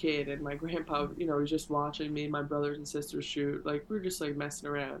as a kid, and my grandpa, was just watching me and my brothers and sisters shoot. Like we were just like messing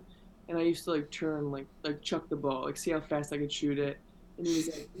around, and I used to like turn like chuck the ball, like see how fast I could shoot it. And he was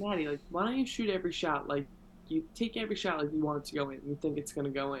like, Maddie, like why don't you shoot every shot? Like you take every shot like you want it to go in. You think it's gonna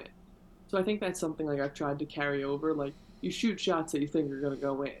go in. So I think that's something like I've tried to carry over. Like you shoot shots that you think are gonna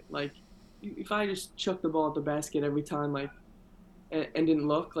go in. Like if I just chuck the ball at the basket every time, like and didn't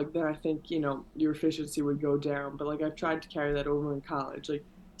look, like then I think your efficiency would go down. But like I've tried to carry that over in college, like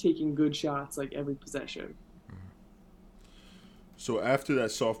taking good shots like every possession. So after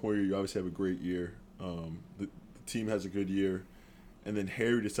that sophomore year, you obviously have a great year. The team has a good year, and then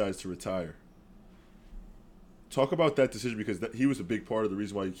Harry decides to retire. Talk about that decision, because he was a big part of the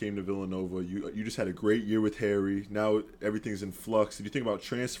reason why you came to Villanova. You just had a great year with Harry. Now everything's in flux. Did you think about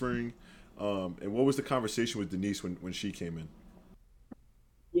transferring? And what was the conversation with Denise when she came in?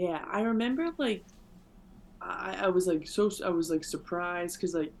 Yeah, I remember like I was like I was like surprised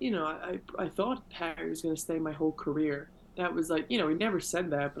because like I thought Harry was gonna stay my whole career. That was like he never said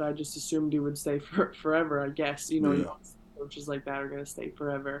that, but I just assumed he would stay for forever. I guess Yeah. coaches like that are gonna stay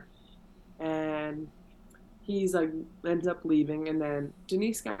forever. And he's like ends up leaving, and then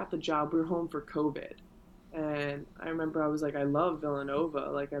Denise got the job. We were home for COVID, and I remember I was like, I love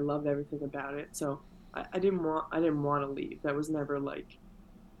Villanova, like I loved everything about it. So I didn't want to leave. That was never like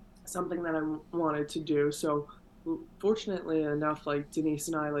something that I wanted to do. So fortunately enough, like Denise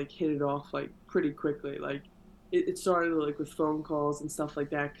and I like hit it off like pretty quickly. Like it started like with phone calls and stuff like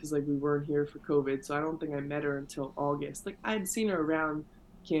that because like we weren't here for COVID. So I don't think I met her until August. Like I'd seen her around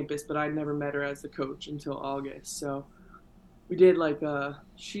campus, but I'd never met her as the coach until August. So we did like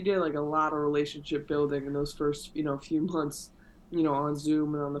she did like a lot of relationship building in those first few months, on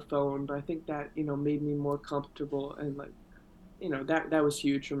Zoom and on the phone. But I think that made me more comfortable, and like that was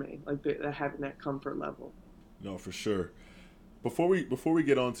huge for me, like having that comfort level. No, for sure. Before we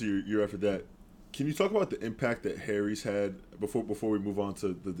get on to your year after that, can you talk about the impact that Harry's had before we move on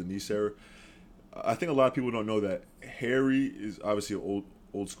to the Denise era? I think a lot of people don't know that Harry is obviously an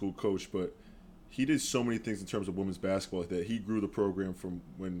old school coach, but he did so many things in terms of women's basketball that he grew the program from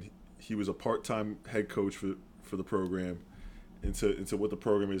when he was a part time head coach for the program into what the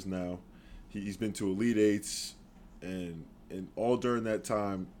program is now. He's been to Elite Eights, and all during that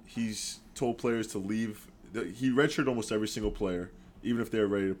time, he's told players to leave. He redshirted almost every single player, even if they were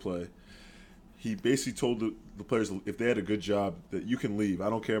ready to play. He basically told the players if they had a good job that you can leave. I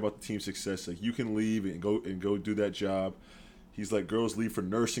don't care about the team's success. Like you can leave and go do that job. He's like girls leave for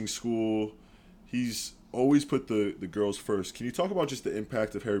nursing school. He's always put the girls first. Can you talk about just the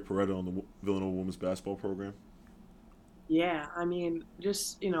impact of Harry Peretta on the Villanova women's basketball program? Yeah, I mean,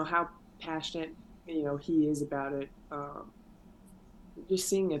 just how passionate he is about it. Just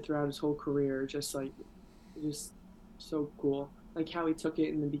seeing it throughout his whole career, just so cool. Like how he took it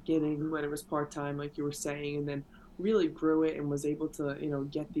in the beginning when it was part time, like you were saying, and then really grew it and was able to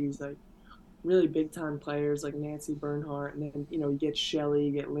get these like really big time players like Nancy Bernhardt, and then you get Shelley,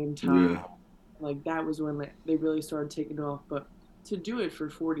 you get Lynn Todd. Yeah. Like that was when they really started taking off. But to do it for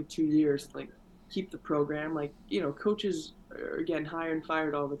 42 years, like keep the program. Like, coaches are getting hired and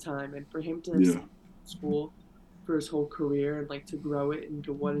fired all the time, and for him to have Yeah. stayed in school for his whole career and like to grow it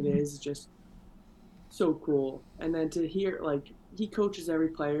into what it is just so cool. And then to hear like he coaches every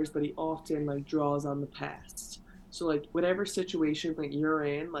players, but he often like draws on the past. So like whatever situation like you're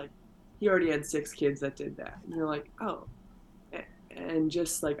in, like he already had 6 kids that did that, and you're like, oh, and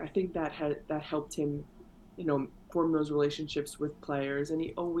just like I think that helped him, form those relationships with players, and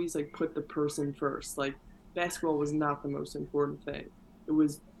he always like put the person first. Like basketball was not the most important thing. It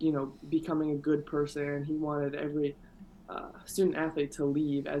was becoming a good person, and he wanted every student athlete to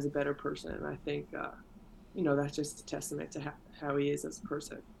leave as a better person. And I think that's just a testament to how he is as a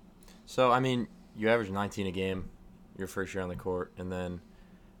person. So, I mean, you averaged 19 a game your first year on the court, and then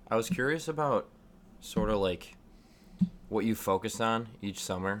I was curious about sort of like what you focused on each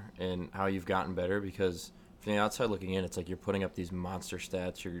summer and how you've gotten better, because from the outside looking in, it's like you're putting up these monster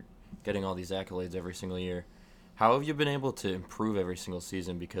stats, you're getting all these accolades every single year. How have you been able to improve every single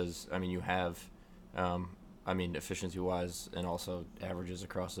season? Because, I mean, you have, efficiency-wise and also averages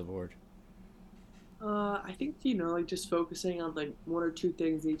across the board. I think like just focusing on like one or two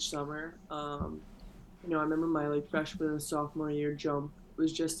things each summer. I remember my like freshman and sophomore year jump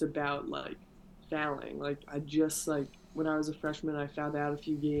was just about like fouling. Like I just like when I was a freshman, I found out a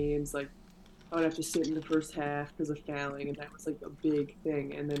few games. Like I would have to sit in the first half because of fouling, and that was like a big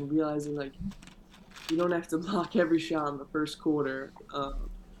thing. And then realizing like you don't have to block every shot in the first quarter,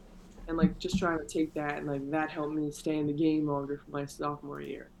 and like just trying to take that, and like that helped me stay in the game longer for my sophomore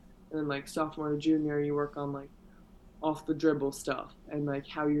year. And then like sophomore and junior, you work on like off the dribble stuff and like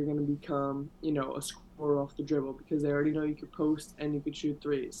how you're going to become, a scorer off the dribble, because they already know you could post and you could shoot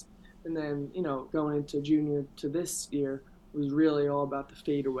threes. And then, going into junior to this year was really all about the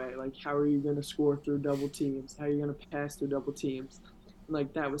fadeaway. Like, how are you going to score through double teams? How are you going to pass through double teams? And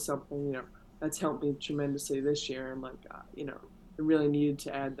like, that was something, that's helped me tremendously this year. And like, I really needed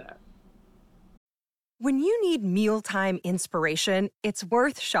to add that. When you need mealtime inspiration, it's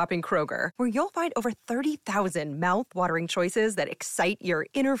worth shopping Kroger, where you'll find over 30,000 mouthwatering choices that excite your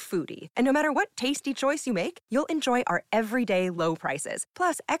inner foodie. And no matter what tasty choice you make, you'll enjoy our everyday low prices,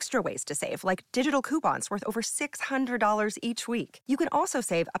 plus extra ways to save, like digital coupons worth over $600 each week. You can also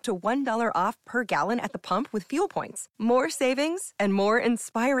save up to $1 off per gallon at the pump with fuel points. More savings and more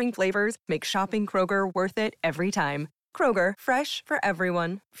inspiring flavors make shopping Kroger worth it every time. Kroger, fresh for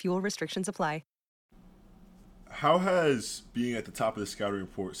everyone. Fuel restrictions apply. How has being at the top of the scouting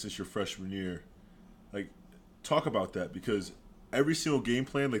report since your freshman year, like, talk about that? Because every single game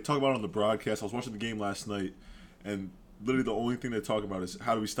plan, they talk about it on the broadcast. I was watching the game last night, and literally the only thing they talk about is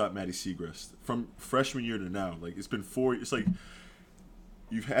how do we stop Maddy Siegrist from freshman year to now. Like, it's been 4 years. It's like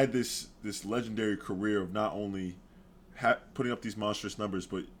you've had this legendary career of not only putting up these monstrous numbers,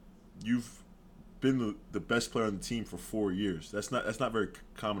 but you've been the best player on the team for 4 years. That's not very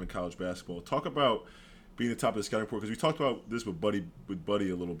common in college basketball. Talk about being the top of the scouting report, because we talked about this with Buddy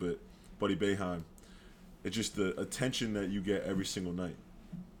a little bit, Buddy Boeheim. It's just the attention that you get every single night.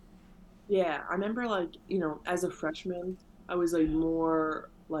 Yeah, I remember like, as a freshman, I was like more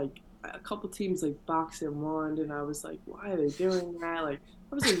like a couple teams like boxed and won, and I was like, why are they doing that? Like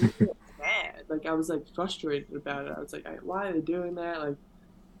I was like really mad. Like I was like frustrated about it. I was like, why are they doing that? Like,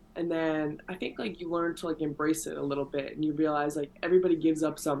 and then I think like you learn to like embrace it a little bit, and you realize like everybody gives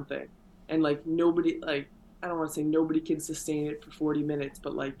up something, and like nobody, like I don't want to say nobody can sustain it for 40 minutes,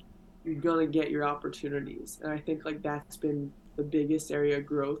 but like you're gonna get your opportunities. And I think like that's been the biggest area of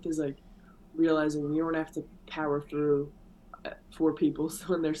growth, is like realizing you don't have to power through 4 people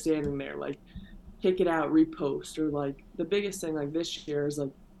when they're standing there. Like kick it out, repost, or like the biggest thing like this year is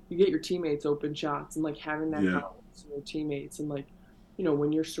like you get your teammates open shots, and like having that confidence in your teammates, and like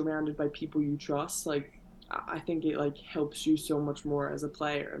when you're surrounded by people you trust, like I think it like helps you so much more as a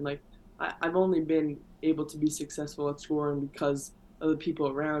player. And like I've only been able to be successful at scoring because of the people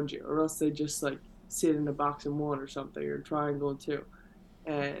around you, or else they just like sit in a box and one or something, or triangle and two.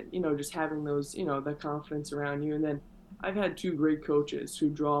 And just having those, the confidence around you. And then I've had 2 great coaches who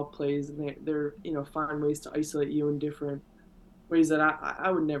draw plays, and they're find ways to isolate you in different ways that I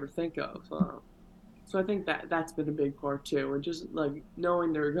would never think of. So I think that's been a big part too, and just like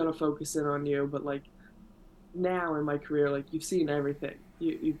knowing they're gonna focus in on you. But like now in my career, like you've seen everything.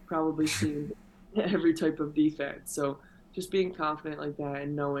 You've probably seen every type of defense. So just being confident like that,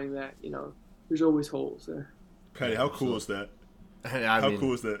 and knowing that there's always holes there. Patty, how cool is that? I mean,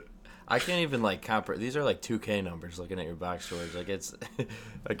 cool is that? I can't even like comprehend. These are like 2K numbers. Looking at your box scores, like it's,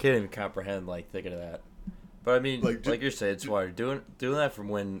 I can't even comprehend like thinking of that. But I mean, like you're saying, it's why doing that from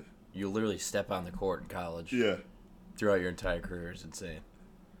when you literally step on the court in college. Yeah. Throughout your entire career is insane.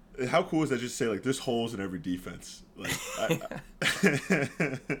 How cool is that? Just say like there's holes in every defense. Like,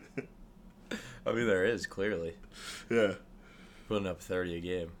 I mean, there is clearly. Yeah. Putting up 30 a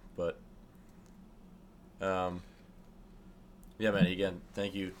game, but yeah, man. Again,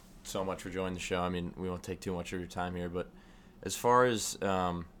 thank you so much for joining the show. I mean, we won't take too much of your time here, but as far as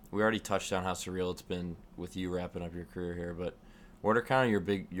we already touched on how surreal it's been with you wrapping up your career here, but what are kind of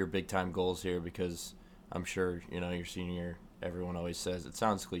your big time goals here? Because I'm sure your senior year, everyone always says it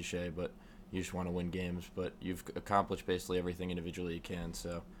sounds cliche, but you just want to win games. But you've accomplished basically everything individually you can.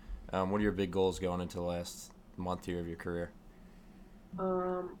 So, what are your big goals going into the last month here of your career?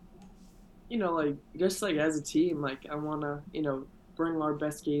 Like just like as a team, like I want to, bring our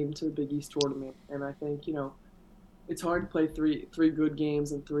best game to the Big East tournament, and I think it's hard to play three good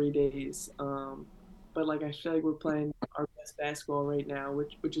games in 3 days. But like I feel like we're playing our best basketball right now,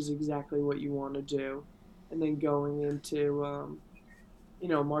 which is exactly what you want to do, and then going into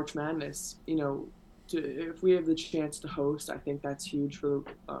March Madness, if we have the chance to host, I think that's huge for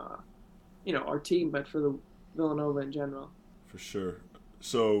our team, but for the Villanova in general. For sure.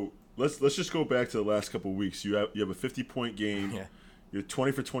 So let's just go back to the last couple of weeks. You have a 50-point game. Yeah. You're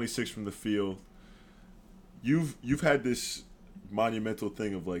 20 for 26 from the field. You've had this monumental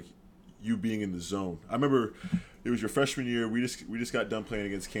thing of like you being in the zone. I remember it was your freshman year. We just got done playing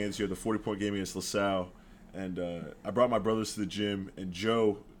against Kansas. You had the 40-point game against LaSalle, and I brought my brothers to the gym. And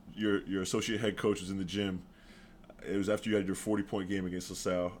Joe, your associate head coach, was in the gym. It was after you had your 40-point game against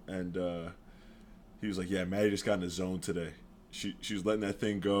LaSalle, and he was like, "Yeah, Maddy just got in the zone today. She was letting that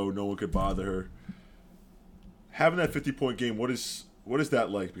thing go. No one could bother her." Having that 50-point game, what is that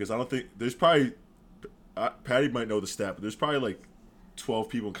like? Because I don't think there's probably Patty might know the stat, but there's probably like 12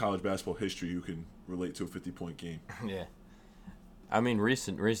 people in college basketball history who can relate to a 50-point game. Yeah. I mean,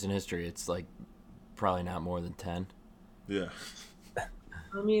 recent history, it's like probably not more than 10. Yeah.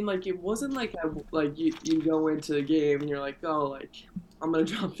 I mean, like it wasn't like you go into the game and you're like, oh, like I'm gonna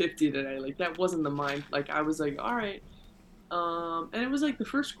drop 50 today. Like that wasn't the mind. Like I was like, all right. And it was like the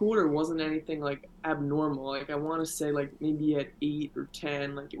first quarter wasn't anything like abnormal. Like I want to say like maybe at 8 or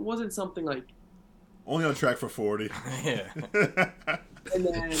 10. Like it wasn't something like only on track for 40. Yeah. And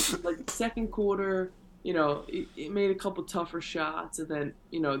then like the second quarter, it made a couple tougher shots, and then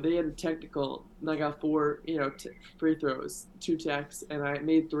they had a technical, and I got 4 free throws, 2 techs, and I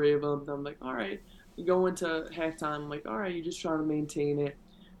made 3 of them. And I'm like, all right. You go into halftime, I'm like, all right, you just trying to maintain it.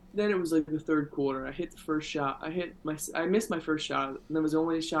 Then it was like the third quarter. I hit the first shot. I missed my first shot, and that was the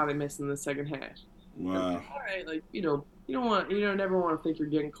only shot I missed in the second half. Wow. Like, all right, like you never want to think you're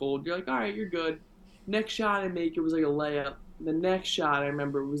getting cold. You're like, all right, you're good. Next shot I make, it was like a layup. The next shot I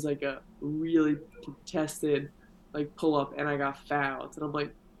remember was like a really contested, like pull up, and I got fouled. And I'm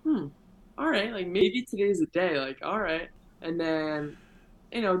like, all right, like maybe today's the day. Like, all right, and then.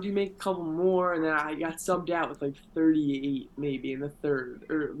 Do you make a couple more, and then I got subbed out with like 38 maybe in the third,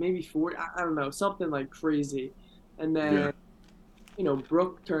 or maybe 40, I don't know, something like crazy. And then,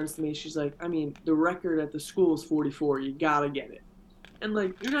 Brooke turns to me, she's like, I mean, the record at the school is 44, you gotta get it. And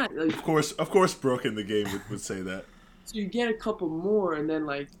like, you're not like... Of course Brooke in the game would say that. So you get a couple more, and then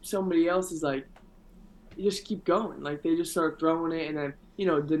like somebody else is like, you just keep going. Like they just start throwing it, and then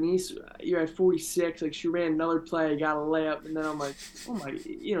Denise, you're at 46. Like she ran another play, got a layup, and then I'm like, oh my,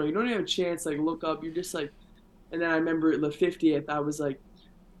 you don't even have a chance. Like look up, you're just like, and then I remember the 50th, I was like,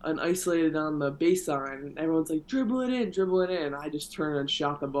 isolated on the baseline, and everyone's like dribble it in. I just turned and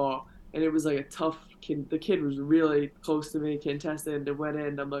shot the ball, and it was like a tough kid. The kid was really close to me, contested, and it went in.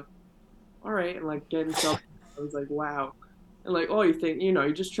 And I'm like, all right, and like getting something. I was like, wow. And like, you think,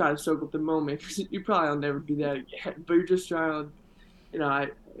 you just try to soak up the moment because you probably will never do that again. But you're just trying to,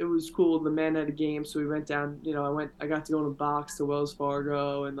 it was cool. The man had a game, so we went down. I got to go in a box to Wells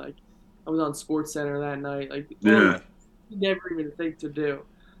Fargo, and like, I was on Sports Center that night. Like, yeah, you never even think to do.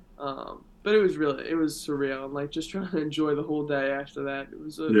 But it was surreal. And like, just trying to enjoy the whole day after that. It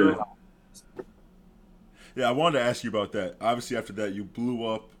was Yeah, I wanted to ask you about that. Obviously, after that, you blew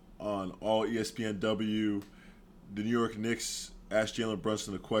up on all ESPNW. The New York Knicks asked Jalen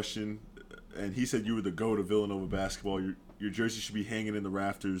Brunson a question, and he said you were the GOAT of Villanova basketball. Your jersey should be hanging in the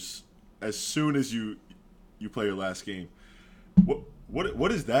rafters as soon as you play your last game.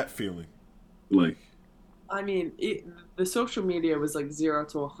 What is that feeling like? I mean, the social media was like 0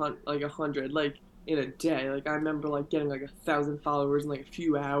 to 100, like in a day. Like I remember like getting like 1,000 followers in like a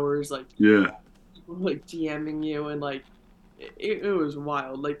few hours. Like people like DMing you, and like it was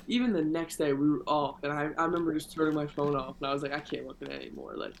wild. Like even the next day we were off, and I remember just turning my phone off, and I was like, I can't look at it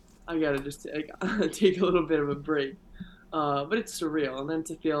anymore. Like I gotta just take a little bit of a break. But it's surreal, and then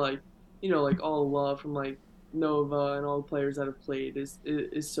to feel like like all love from like Nova and all the players that have played is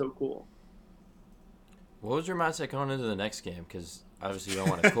so cool. What was your mindset going into the next game? Because obviously you don't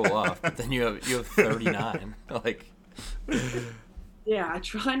want to cool off, but then you have 39. Like, yeah, I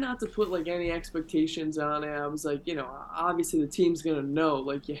try not to put like any expectations on it. I was like, obviously the team's gonna know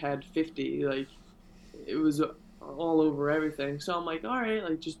like you had 50, like it was all over everything. So I'm like, all right,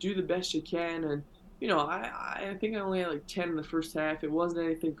 like just do the best you can. And I think I only had like 10 in the first half. It wasn't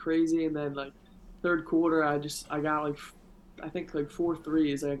anything crazy. And then like third quarter, I got like I think like 4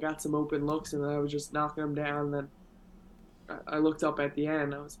 threes. I got some open looks, and then I was just knocking them down. And then I looked up at the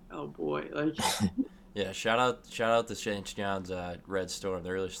end. I was like, oh boy, like. Yeah, shout out to St. John's Red Storm.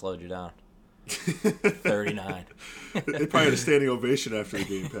 They really slowed you down. 39. They probably had a standing ovation after the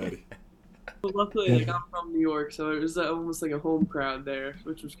game, Patty. But luckily, like, I'm from New York, so it was almost like a home crowd there,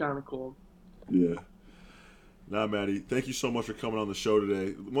 which was kind of cool. Yeah. Nah, Maddy, thank you so much for coming on the show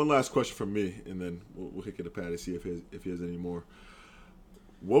today. One last question from me, and then we'll kick it to Patty, see if he has any more.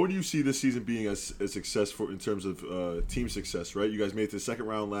 What would you see this season being as success in terms of team success, right? You guys made it to the second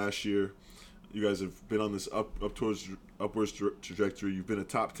round last year. You guys have been on this upwards trajectory. You've been a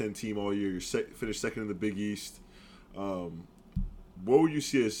top 10 team all year. You finished second in the Big East. What would you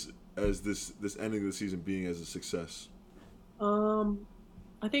see as this ending of the season being as a success? I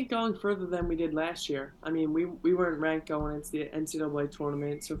think going further than we did last year. I mean, we weren't ranked going into the NCAA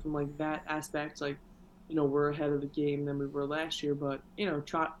tournament, so from like that aspect, like we're ahead of the game than we were last year. But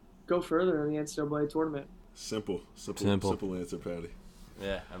go further in the NCAA tournament. Simple answer, Patty.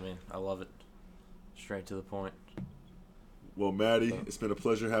 Yeah, I mean, I love it. Straight to the point. Well, Maddy, it's been a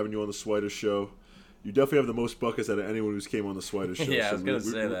pleasure having you on the Swider Show. You definitely have the most buckets out of anyone who's came on the Swider Show. Yeah, I was going to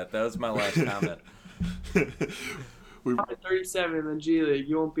say that. That was my last comment. Probably 37 in the G League.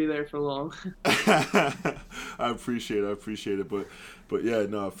 You won't be there for long. I appreciate it. But yeah,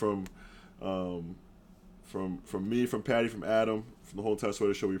 no, from me, from Patty, from Adam, from the whole entire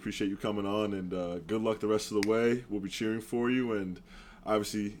Swider Show, we appreciate you coming on, and good luck the rest of the way. We'll be cheering for you, and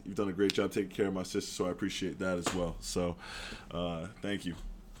obviously, you've done a great job taking care of my sister, so I appreciate that as well. So, thank you.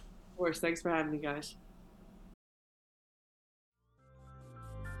 Of course. Thanks for having me, guys.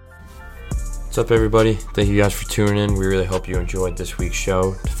 What's up, everybody? Thank you guys for tuning in. We really hope you enjoyed this week's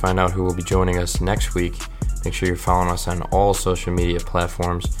show. To find out who will be joining us next week, make sure you're following us on all social media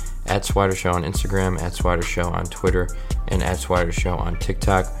platforms, at Swider Show on Instagram, at Swider Show on Twitter, and at Swider Show on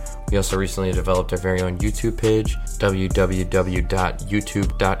TikTok. We also recently developed our very own YouTube page,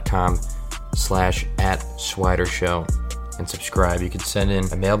 www.youtube.com/@SwiderShow, and subscribe. You can send in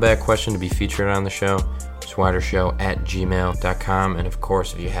a mailbag question to be featured on the show, swidershow@gmail.com, and of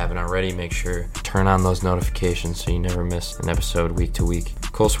course, if you haven't already, make sure to turn on those notifications so you never miss an episode week to week.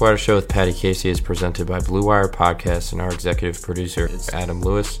 Cole Swider Show with Patty Casey is presented by Blue Wire Podcasts, and our executive producer is Adam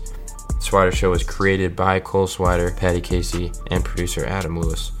Lewis. Swider Show is created by Cole Swider, Patty Casey, and producer Adam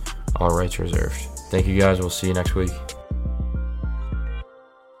Lewis. All rights reserved. Thank you guys. We'll see you next week.